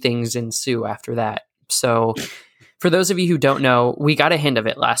witchy things ensue after that. So for those of you who don't know, we got a hint of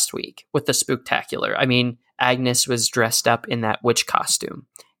it last week with the Spooktacular. I mean, Agnes was dressed up in that witch costume.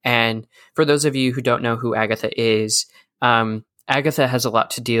 And for those of you who don't know who Agatha is, Agatha has a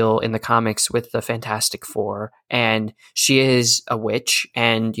lot to deal in the comics with the Fantastic Four, and she is a witch,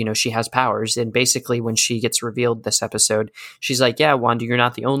 and, she has powers. And basically when she gets revealed this episode, she's like, yeah, Wanda, you're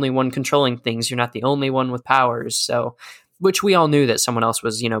not the only one controlling things. You're not the only one with powers. So, which we all knew that someone else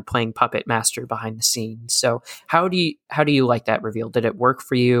was, playing puppet master behind the scenes. So how do you like that reveal? Did it work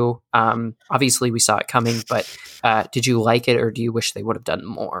for you? Obviously we saw it coming, but did you like it, or do you wish they would have done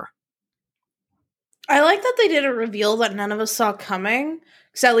more? I like that they did a reveal that none of us saw coming,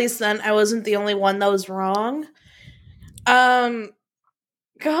 because at least then I wasn't the only one that was wrong.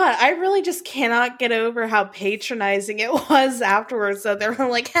 God, I really just cannot get over how patronizing it was afterwards. So they were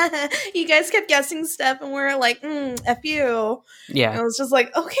like, you guys kept guessing stuff, and we're like, F you. Yeah. And I was just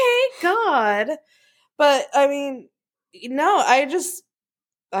like, okay, God. But, I mean, no, I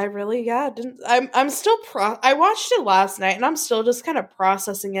really, didn't. I'm still, I watched it last night, and I'm still just kind of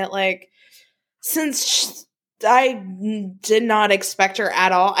processing it, like, since I did not expect her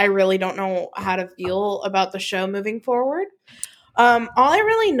at all, I really don't know how to feel about the show moving forward. All I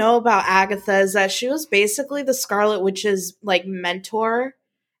really know about Agatha is that she was basically the Scarlet Witch's, like, mentor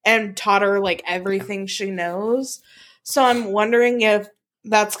and taught her, like, everything she knows. So I'm wondering if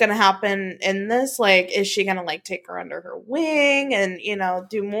that's going to happen in this. Like, is she going to, like, take her under her wing and,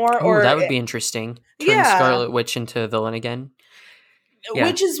 do more? Or that would be interesting. Turn Scarlet Witch into a villain again. Yeah.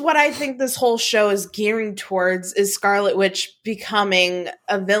 Which is what I think this whole show is gearing towards, is Scarlet Witch becoming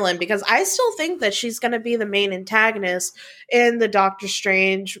a villain, because I still think that she's going to be the main antagonist in the Doctor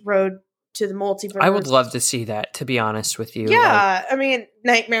Strange Road to the Multiverse. I would love to see that, to be honest with you. Yeah, I mean,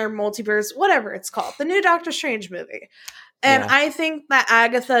 Nightmare Multiverse, whatever it's called, the new Doctor Strange movie. And I think that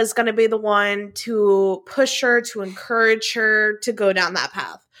Agatha is going to be the one to push her, to encourage her to go down that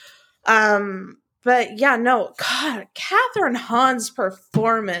path. But yeah, no, God, Catherine Hahn's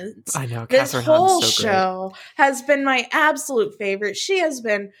performance. I know, this whole show has been my absolute favorite. She has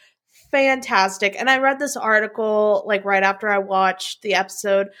been fantastic. And I read this article, like, right after I watched the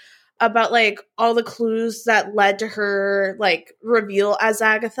episode about, like, all the clues that led to her, like, reveal as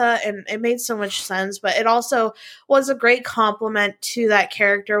Agatha, and it made so much sense. But it also was a great compliment to that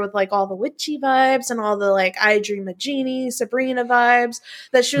character, with, like, all the witchy vibes and all the, like, I Dream of Jeannie, Sabrina vibes,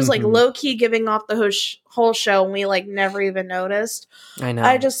 that she was, like, low-key giving off the whole show, and we, like, never even noticed. I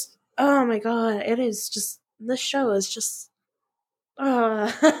know. Oh my God, it is just, this show is just,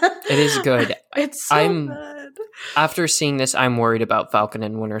 it is good. It's so good. After seeing this, I'm worried about Falcon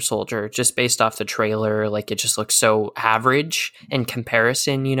and Winter Soldier, just based off the trailer. Like, it just looks so average in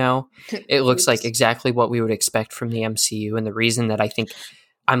comparison, It looks like exactly what we would expect from the MCU. And the reason that I think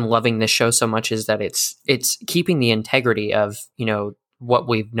I'm loving this show so much is that it's keeping the integrity of, what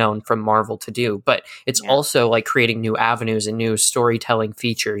we've known from Marvel to do, but it's also, like, creating new avenues and new storytelling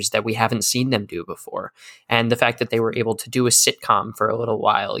features that we haven't seen them do before. And the fact that they were able to do a sitcom for a little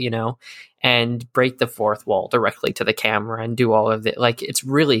while, and break the fourth wall directly to the camera and do all of it, like, it's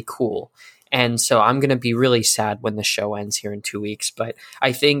really cool. And so I'm going to be really sad when the show ends here in 2 weeks. But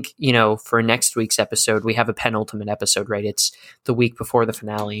I think, for next week's episode, we have a penultimate episode, right? It's the week before the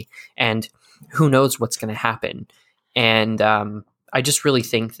finale, and who knows what's going to happen. And, I just really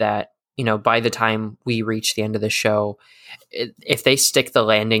think that, by the time we reach the end of the show, if they stick the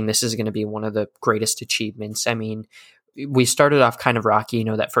landing, this is going to be one of the greatest achievements. I mean, we started off kind of rocky.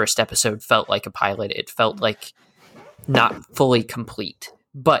 That first episode felt like a pilot. It felt like not fully complete.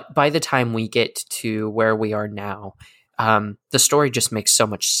 But by the time we get to where we are now, the story just makes so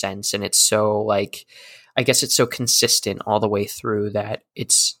much sense. And it's so, like, I guess it's so consistent all the way through that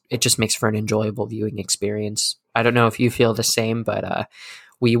it just makes for an enjoyable viewing experience. I don't know if you feel the same, but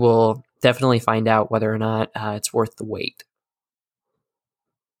we will definitely find out whether or not it's worth the wait.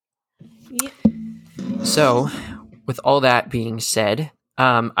 Yeah. So, with all that being said,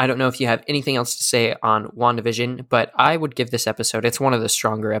 I don't know if you have anything else to say on WandaVision, but I would give this episode, it's one of the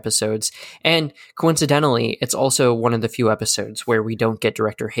stronger episodes. And coincidentally, it's also one of the few episodes where we don't get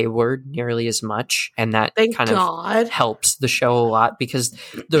Director Hayward nearly as much. And that Thank kind God. of helps the show a lot because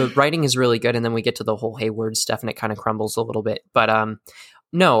the writing is really good. And then we get to the whole Hayward stuff and it kind of crumbles a little bit. But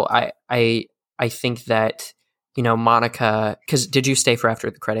no, I think that, you know, Monica, because did you stay for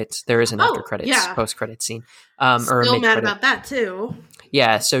after the credits? There is an after credits, yeah. post-credit scene. Still or mad about that too.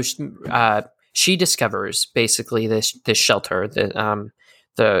 Yeah, so she discovers basically this shelter,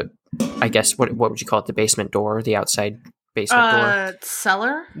 the I guess what would you call it? The basement door, the outside basement door,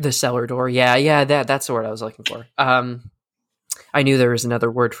 cellar. The cellar door. Yeah, that's the word I was looking for. I knew there was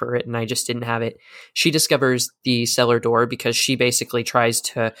another word for it, and I just didn't have it. She discovers the cellar door because she basically tries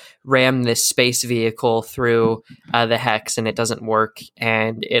to ram this space vehicle through the hex, and it doesn't work,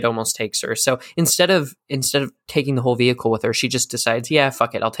 and it almost takes her. So instead of taking the whole vehicle with her, she just decides, yeah,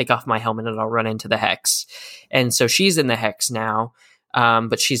 fuck it, I'll take off my helmet and I'll run into the hex. And so she's in the hex now,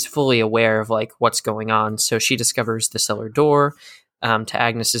 but she's fully aware of like what's going on. So she discovers the cellar door to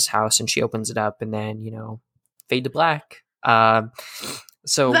Agnes's house, and she opens it up, and then, you know, fade to black.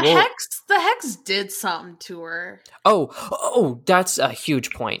 So the hex did something to her. Oh, that's a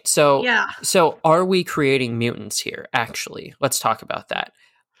huge point. So yeah. So are we creating mutants here? Actually, let's talk about that.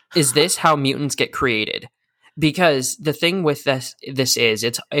 Is this how mutants get created? Because the thing with this is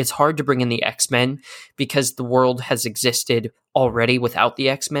it's hard to bring in the X-Men because the world has existed already without the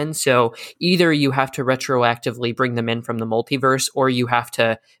X-Men. So either you have to retroactively bring them in from the multiverse, or you have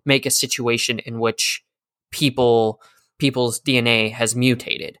to make a situation in which people's DNA has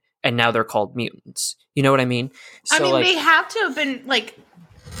mutated and now they're called mutants. You know what I mean? So, I mean, they have to have been like,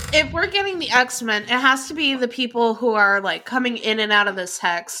 if we're getting the X-Men, it has to be the people who are like coming in and out of this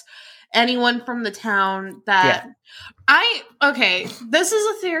hex. Anyone from the town that this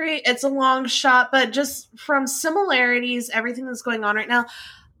is a theory. It's a long shot, but just from similarities, everything that's going on right now,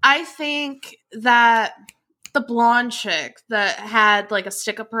 I think that the blonde chick that had like a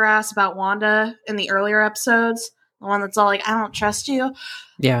stick up her ass about Wanda in the earlier episodes, the one that's all like, I don't trust you.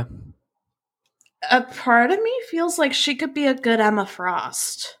 Yeah. A part of me feels like she could be a good Emma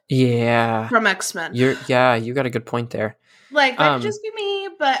Frost. Yeah. From X-Men. You got a good point there. Like, that could just be me,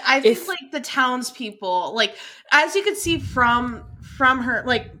 but I think, like, the townspeople, like, as you could see from her,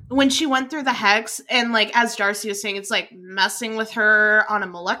 like, when she went through the hex, and, like, as Darcy was saying, it's, like, messing with her on a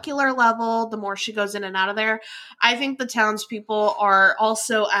molecular level, the more she goes in and out of there. I think the townspeople are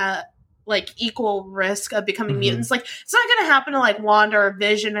also at, like, equal risk of becoming mutants. Like, it's not going to happen to, like, Wanda or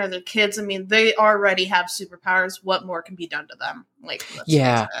Vision or the kids. I mean, they already have superpowers. What more can be done to them? Like,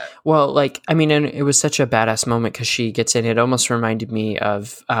 yeah. Well, like, I mean, and it was such a badass moment because she gets in. It almost reminded me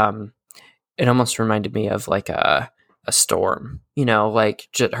of like a Storm. You know, like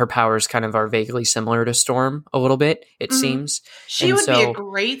her powers kind of are vaguely similar to Storm a little bit. It seems she would be a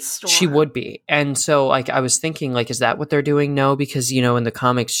great Storm. She would be, and so like I was thinking, like, is that what they're doing? No, because you know in the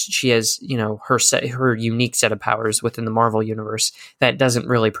comics she has her unique set of powers within the Marvel universe that doesn't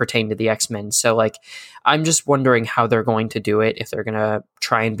really pertain to the X-Men. So like I'm just wondering how they're going to do it, if they're going to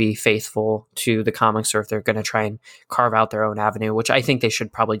try and be faithful to the comics or if they're going to try and carve out their own avenue, which I think they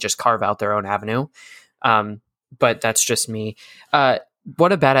should probably just carve out their own avenue. But that's just me.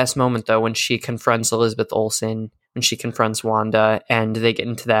 What a badass moment, though, when she confronts Elizabeth Olsen, when she confronts Wanda, and they get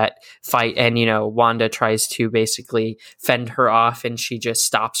into that fight, and, you know, Wanda tries to basically fend her off, and she just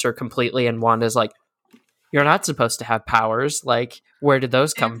stops her completely, and Wanda's like, you're not supposed to have powers. Like, where did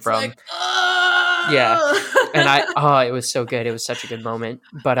those come from? Like, yeah. And it was so good. It was such a good moment.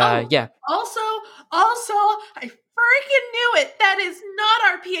 But, yeah. Also, I freaking knew it. That is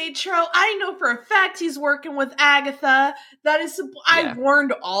not our Pietro. I know for a fact he's working with Agatha. I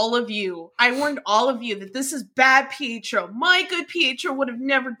warned all of you. That this is bad Pietro. My good Pietro would have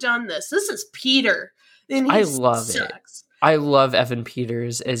never done this. This is Peter. And I love it. I love Evan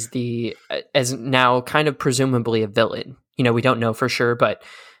Peters as now kind of presumably a villain. You know, we don't know for sure, but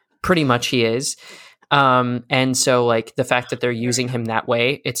pretty much he is. And so like the fact that they're using him that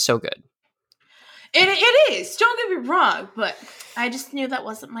way, it's so good. It is. Don't get me wrong, but I just knew that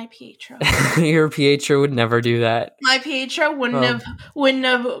wasn't my Pietro. Your Pietro would never do that. My Pietro wouldn't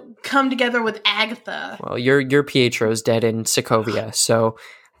have come together with Agatha. Well, your Pietro's dead in Sokovia, so.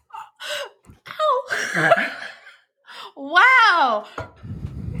 Ow. Wow.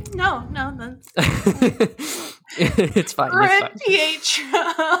 No, that's it's fine. Red Pietro.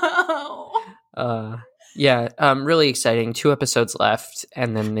 Yeah, really exciting. 2 episodes left,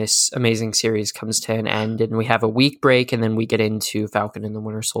 and then this amazing series comes to an end, and we have a week break, and then we get into Falcon and the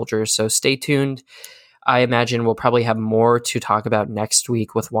Winter Soldier. So stay tuned. I imagine we'll probably have more to talk about next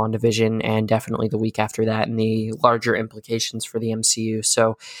week with WandaVision, and definitely the week after that, and the larger implications for the MCU.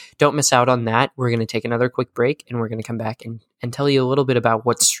 So don't miss out on that. We're going to take another quick break, and we're going to come back and tell you a little bit about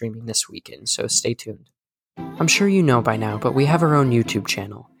what's streaming this weekend. So stay tuned. I'm sure you know by now, but we have our own YouTube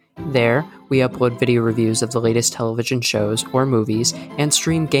channel. There, we upload video reviews of the latest television shows or movies and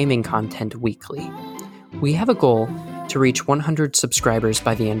stream gaming content weekly. We have a goal to reach 100 subscribers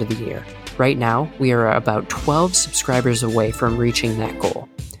by the end of the year. Right now, we are about 12 subscribers away from reaching that goal,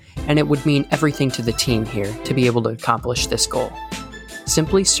 and it would mean everything to the team here to be able to accomplish this goal.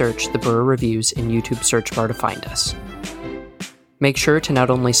 Simply search the Burr Reviews in YouTube search bar to find us. Make sure to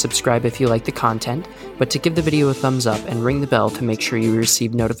not only subscribe if you like the content, but to give the video a thumbs up and ring the bell to make sure you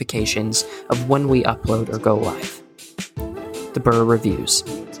receive notifications of when we upload or go live. The Burr Reviews,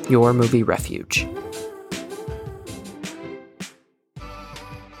 your movie refuge.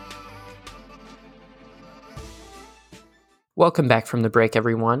 Welcome back from the break,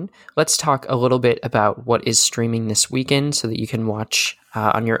 everyone. Let's talk a little bit about what is streaming this weekend so that you can watch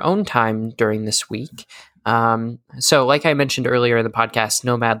on your own time during this week. So like I mentioned earlier in the podcast,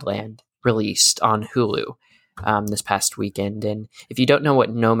 Nomadland released on Hulu this past weekend. And if you don't know what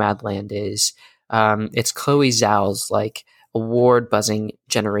Nomadland is, it's Chloe Zhao's like award buzzing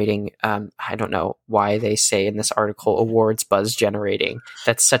generating. I don't know why they say in this article awards buzz generating.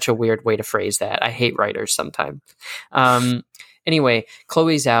 That's such a weird way to phrase that. I hate writers sometimes. Anyway,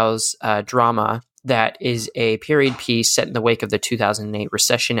 Chloe Zhao's drama that is a period piece set in the wake of the 2008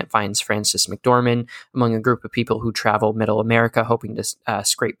 recession. It finds Frances McDormand among a group of people who travel middle America hoping to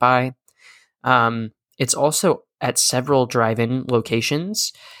scrape by. It's also at several drive-in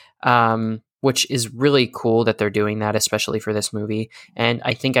locations, which is really cool that they're doing that, especially for this movie. And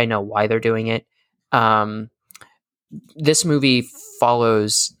I think I know why they're doing it. This movie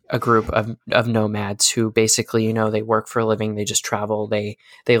follows a group of nomads who basically, you know, they work for a living. They just travel. They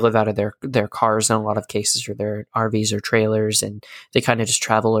live out of their cars in a lot of cases, or their RVs or trailers. And they kind of just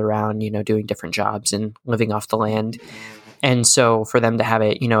travel around, you know, doing different jobs and living off the land. And so for them to have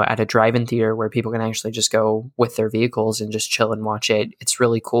it, you know, at a drive-in theater where people can actually just go with their vehicles and just chill and watch it, it's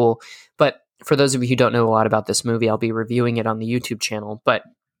really cool. But for those of you who don't know a lot about this movie, I'll be reviewing it on the YouTube channel. But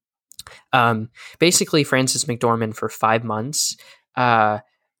basically, Frances McDormand for 5 months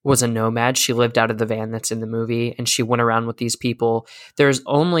was a nomad. She lived out of the van that's in the movie, and she went around with these people. There's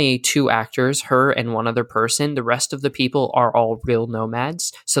only 2 actors, her and one other person. The rest of the people are all real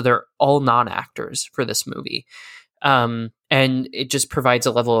nomads, so they're all non-actors for this movie. And it just provides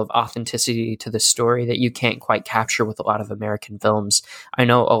a level of authenticity to the story that you can't quite capture with a lot of American films. I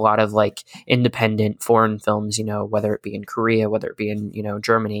know a lot of like independent foreign films, you know, whether it be in Korea, whether it be in, you know,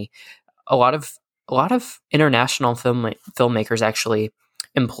 Germany, a lot of international filmmakers actually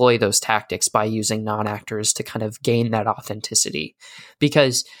employ those tactics by using non-actors to kind of gain that authenticity,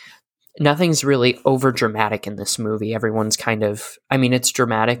 because nothing's really over dramatic in this movie. Everyone's kind of, I mean, it's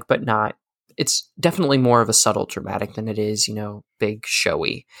dramatic, but not, it's definitely more of a subtle dramatic than it is, you know, big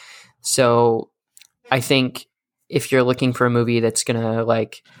showy. So I think if you're looking for a movie that's going to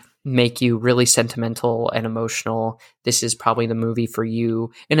like make you really sentimental and emotional, this is probably the movie for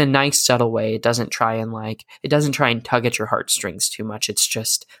you in a nice, subtle way. It doesn't try and tug at your heartstrings too much. It's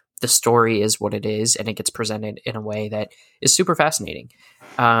just the story is what it is, and it gets presented in a way that is super fascinating.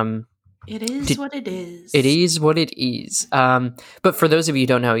 It is what it is. It is what it is. But for those of you who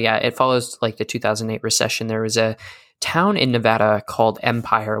don't know, yeah, it follows like the 2008 recession. There was a town in Nevada called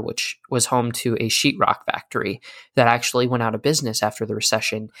Empire, which was home to a sheetrock factory that actually went out of business after the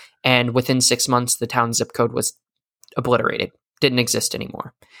recession. And within 6 months, the town zip code was obliterated, didn't exist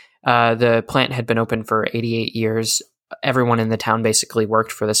anymore. The plant had been open for 88 years. Everyone in the town basically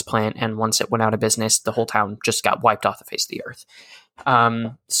worked for this plant. And once it went out of business, the whole town just got wiped off the face of the earth.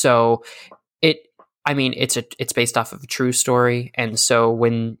 So it's based off of a true story. And so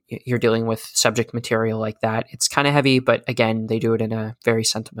when you're dealing with subject material like that, it's kind of heavy, but again, they do it in a very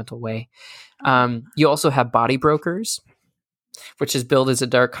sentimental way. You also have Body Brokers, which is billed as a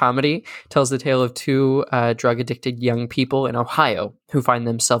dark comedy, tells the tale of 2 drug-addicted young people in Ohio who find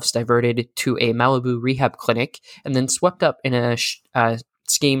themselves diverted to a Malibu rehab clinic and then swept up in a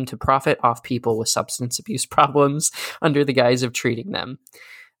scheme to profit off people with substance abuse problems under the guise of treating them.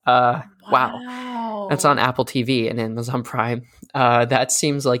 Wow. That's on Apple TV and Amazon Prime. That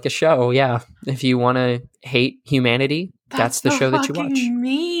seems like a show. Yeah. If you want to hate humanity, that's the show that you watch.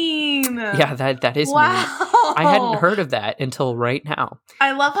 Mean. Yeah, that is wow. mean. I hadn't heard of that until right now.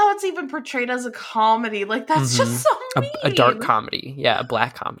 I love how it's even portrayed as a comedy. Like, that's just so mean. A dark comedy. Yeah, a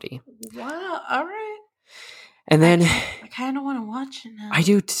black comedy. Wow. All right. And then I kind of want to watch it now. I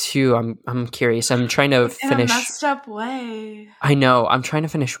do too. I'm curious. I'm trying to finish. In a messed up way. I know. I'm trying to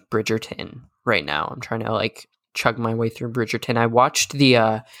finish Bridgerton right now. I'm trying to like chug my way through Bridgerton. I watched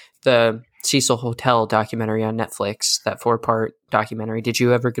the Cecil Hotel documentary on Netflix, that 4-part documentary. Did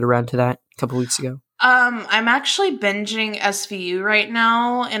you ever get around to that a couple weeks ago? I'm actually binging SVU right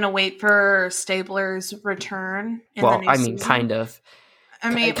now in a wait for Stabler's return. Well, I mean, kind of.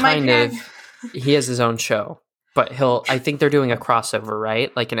 I mean, kind of. He has his own show, but I think they're doing a crossover,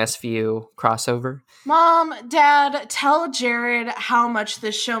 right? Like an SVU crossover. Mom, Dad, tell Jared how much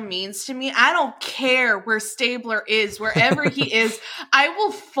this show means to me. I don't care where Stabler is, wherever he is, I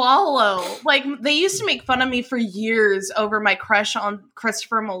will follow. Like, they used to make fun of me for years over my crush on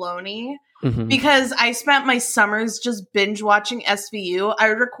Christopher Maloney. Mm-hmm. Because I spent my summers just binge watching SVU. I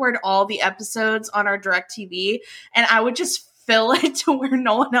would record all the episodes on our DirecTV, and I would just fill it to where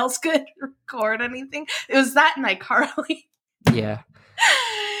no one else could record anything. It was that and iCarly. Yeah.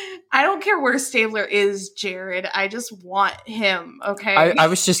 I don't care where Stabler is, Jared. I just want him, okay? I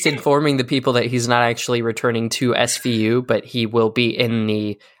was just informing the people that he's not actually returning to SVU, but he will be in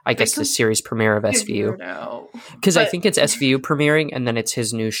the series premiere of SVU. Because I think it's SVU premiering, and then it's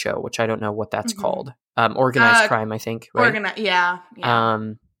his new show, which I don't know what that's called. Organized Crime, I think. Right? Yeah.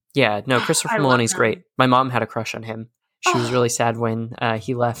 No, Christopher Maloney's great. My mom had a crush on him. She was really sad when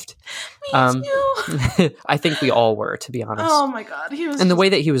he left. Me too. I think we all were, to be honest. Oh my god, he was. And the way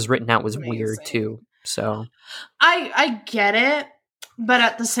that he was written out was amazing. Weird too. So I get it, but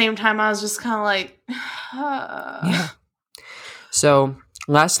at the same time, I was just kind of like, yeah. So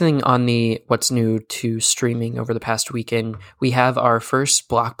last thing on the what's new to streaming over the past weekend, we have our first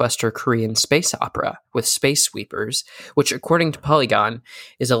blockbuster Korean space opera with Space Sweepers, which, according to Polygon,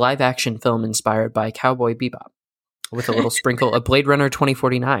 is a live-action film inspired by Cowboy Bebop, with a little sprinkle of Blade Runner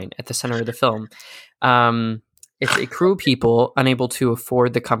 2049 at the center of the film. It's a crew of people unable to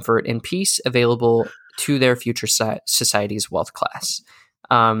afford the comfort and peace available to their future society's wealth class.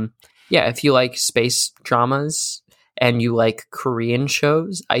 If you like space dramas and you like Korean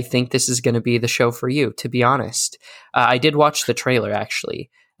shows, I think this is going to be the show for you, to be honest. I did watch the trailer, actually.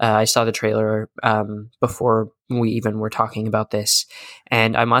 I saw the trailer before we even were talking about this,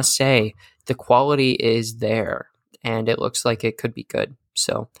 and I must say, the quality is there. And it looks like it could be good.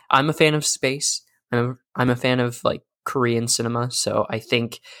 So I'm a fan of space. I'm a fan of like Korean cinema. So I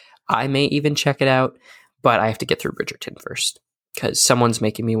think I may even check it out. But I have to get through Bridgerton first because someone's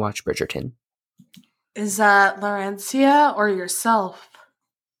making me watch Bridgerton. Is that Laurencia or yourself?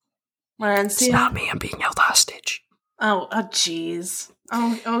 Laurencia? It's not me. I'm being held hostage. Oh, jeez.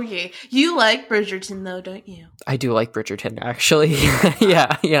 Oh, okay. You like Bridgerton though, don't you? I do like Bridgerton, actually.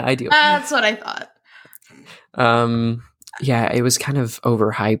 yeah, I do. That's what I thought. It was kind of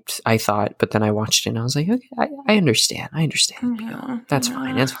overhyped, I thought, but then I watched it and I was like, okay, I understand. Yeah, That's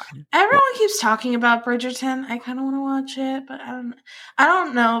fine. It's fine. Everyone keeps talking about Bridgerton. I kind of want to watch it, but I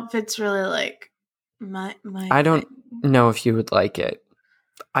don't know if it's really like my I don't know if you would like it.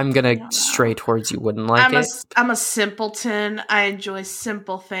 I'm going to stray towards you wouldn't like it. I'm a simpleton. I enjoy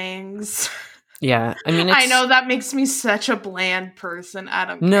simple things. Yeah, I mean, I know that makes me such a bland person. I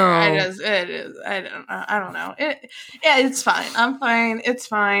don't care. No. It is. I don't know. It's fine. I'm fine. It's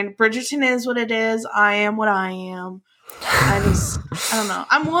fine. Bridgerton is what it is. I am what I am. I don't know.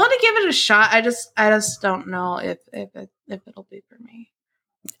 I'm willing to give it a shot. I just don't know if it'll be for me.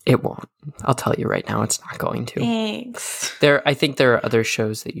 It won't. I'll tell you right now, it's not going to. Thanks. I think there are other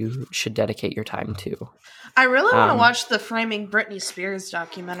shows that you should dedicate your time to. I really want to watch the Framing Britney Spears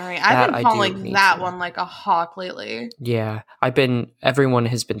documentary. I've been following that one like a hawk lately. Yeah, everyone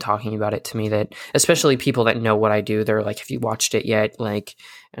has been talking about it to me, that especially people that know what I do. They're like, have you watched it yet? Like,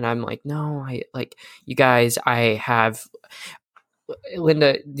 and I'm like, no, you guys, I have.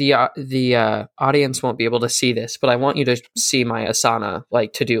 Linda, the audience won't be able to see this, but I want you to see my Asana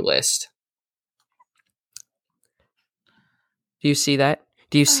to-do list. Do you see that?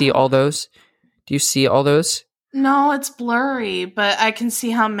 Do you see all those? Do you see all those? No, it's blurry, but I can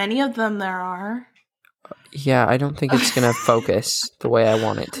see how many of them there are. Yeah, I don't think it's going to focus the way I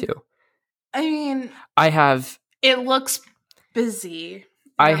want it to. I mean, it looks busy.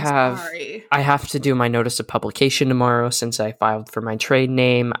 I have to do my notice of publication tomorrow since I filed for my trade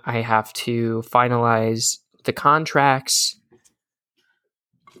name. I have to finalize the contracts.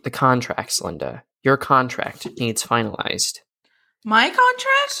 The contracts, Linda. Your contract needs finalized. My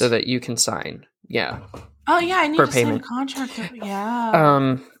contract? So that you can sign. Yeah. Oh, yeah, I need for to payment. sign a contract.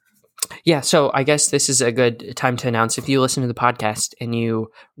 Yeah. Yeah, so I guess this is a good time to announce, if you listen to the podcast and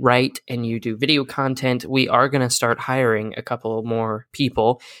you write and you do video content, we are going to start hiring a couple more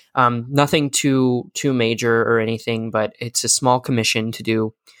people. Nothing too major or anything, but it's a small commission to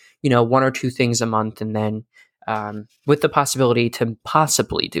do, one or two things a month, and then with the possibility to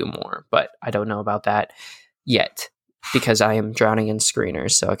possibly do more. But I don't know about that yet, because I am drowning in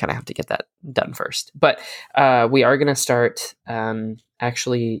screeners, so I kind of have to get that done first. But we are going to start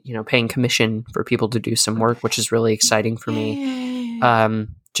actually, paying commission for people to do some work, which is really exciting for me.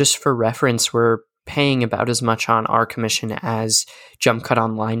 Just for reference, we're paying about as much on our commission as Jump Cut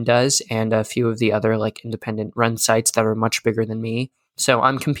Online does, and a few of the other like independent run sites that are much bigger than me. So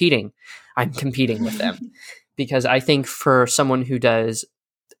I'm competing with them, because I think for someone who does,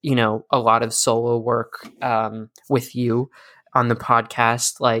 a lot of solo work with you on the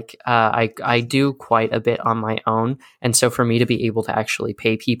podcast, like I do quite a bit on my own. And so for me to be able to actually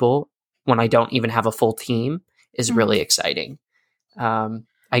pay people when I don't even have a full team is really exciting.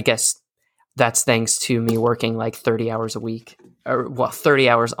 I guess that's thanks to me working like 30 hours a week, or 30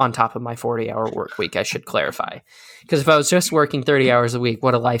 hours on top of my 40-hour work week, I should clarify. Because if I was just working 30 hours a week,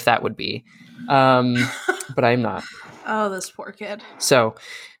 what a life that would be. But I'm not. Oh, this poor kid. So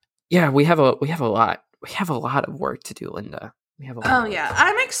yeah, we have a lot of work to do, Linda. Oh yeah,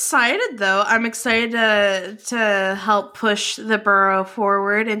 I'm excited though. I'm excited to help push the borough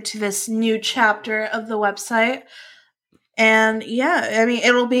forward into this new chapter of the website. And yeah, I mean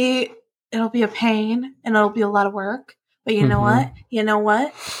it'll be a pain and it'll be a lot of work. But you know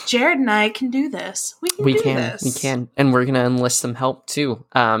what? Jared and I can do this. We can. And we're going to enlist some help too.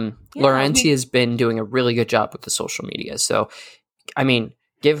 Laurentia has been doing a really good job with the social media. So, I mean,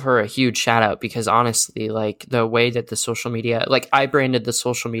 give her a huge shout out, because honestly, like the way that the social media, like I branded the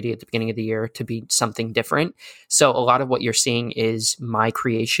social media at the beginning of the year to be something different. So a lot of what you're seeing is my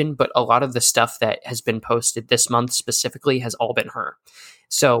creation, but a lot of the stuff that has been posted this month specifically has all been her.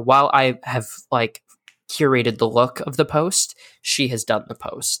 So while I have like curated the look of the post, she has done the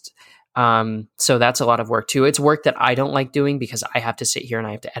post. So that's a lot of work too. It's work that I don't like doing, because I have to sit here and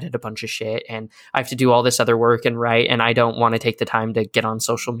I have to edit a bunch of shit and I have to do all this other work and write, and I don't want to take the time to get on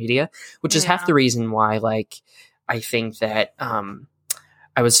social media, which is half the reason why, like, I think that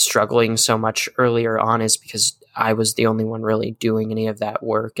I was struggling so much earlier on, is because I was the only one really doing any of that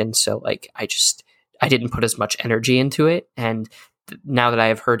work. And so like, I didn't put as much energy into it. And now that I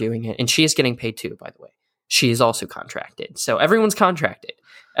have her doing it, and she is getting paid too, by the way, she is also contracted. So everyone's contracted.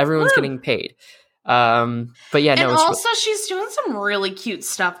 Everyone's getting paid. But yeah, no. And also she's doing some really cute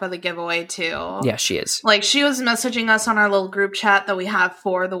stuff for the giveaway too. Yeah, she is. Like she was messaging us on our little group chat that we have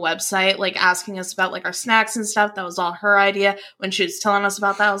for the website, like asking us about like our snacks and stuff. That was all her idea. When she was telling us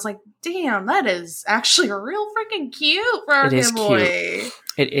about that, I was like, damn, that is actually real freaking cute for our giveaway. Cute.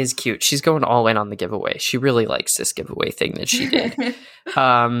 It is cute. She's going all in on the giveaway. She really likes this giveaway thing that she did.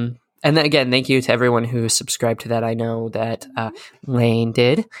 And then again, thank you to everyone who subscribed to that. I know that Lane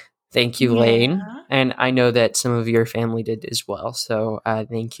did. Thank you, Lane. And I know that some of your family did as well. So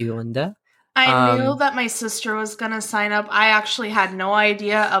thank you, Linda. I knew that my sister was going to sign up. I actually had no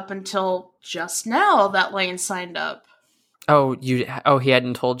idea up until just now that Lane signed up. Oh, he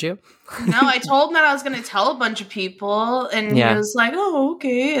hadn't told you? No, I told him that I was going to tell a bunch of people. And he was like, oh,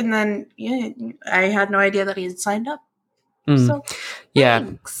 okay. And then, I had no idea that he had signed up. So,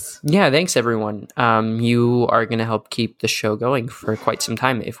 thanks. Yeah, thanks everyone. You are going to help keep the show going for quite some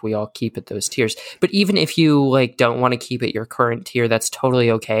time if we all keep at those tiers. But even if you like don't want to keep at your current tier, that's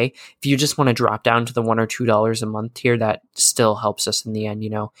totally okay. If you just want to drop down to the $1 or $2 a month tier, that still helps us in the end.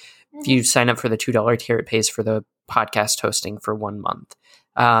 If you sign up for the $2 tier, it pays for the podcast hosting for 1 month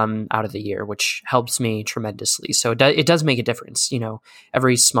out of the year, which helps me tremendously. So it does make a difference.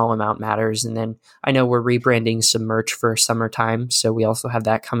 Every small amount matters. And then I know we're rebranding some merch for summertime, so we also have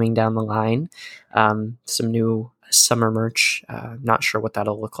that coming down the line. Some new summer merch. Not sure what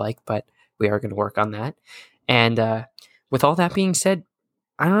that'll look like, but we are going to work on that. And with all that being said,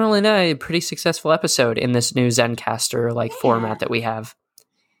 I don't know, Linda, a pretty successful episode in this new Zencastr format that we have.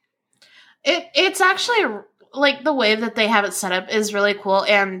 It's actually like the way that they have it set up is really cool.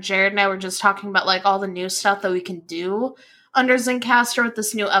 And Jared and I were just talking about like all the new stuff that we can do under Zencastr with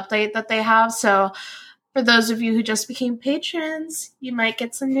this new update that they have. So for those of you who just became patrons, you might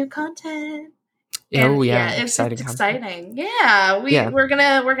get some new content. And it's exciting. Yeah, we're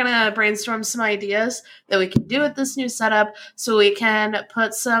gonna brainstorm some ideas that we can do with this new setup, so we can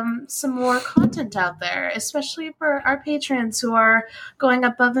put some more content out there, especially for our patrons who are going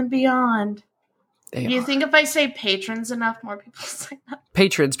above and beyond. Do you think if I say patrons enough, more people sign up?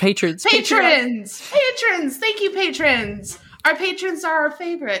 Patrons. Thank you, patrons. Our patrons are our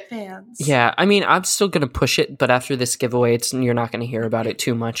favorite fans. Yeah, I mean, I'm still going to push it, but after this giveaway, you're not going to hear about it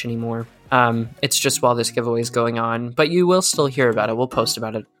too much anymore. It's just while this giveaway is going on, but you will still hear about it. We'll post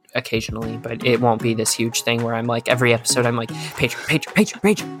about it occasionally, but it won't be this huge thing where I'm like, every episode, I'm like,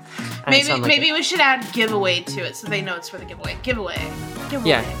 Patreon. Maybe we should add giveaway to it so they know it's for the giveaway. Giveaway.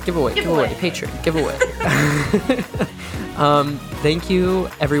 Yeah, giveaway, Patreon, giveaway. Thank you,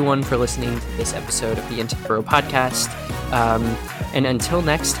 everyone, for listening to this episode of the Into the Burrow podcast. And until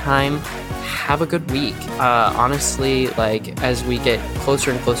next time, have a good week. Honestly, like, as we get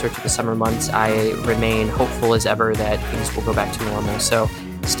closer and closer to the summer months, I remain hopeful as ever that things will go back to normal. So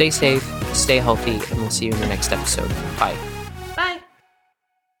stay safe, stay healthy, and we'll see you in the next episode. Bye.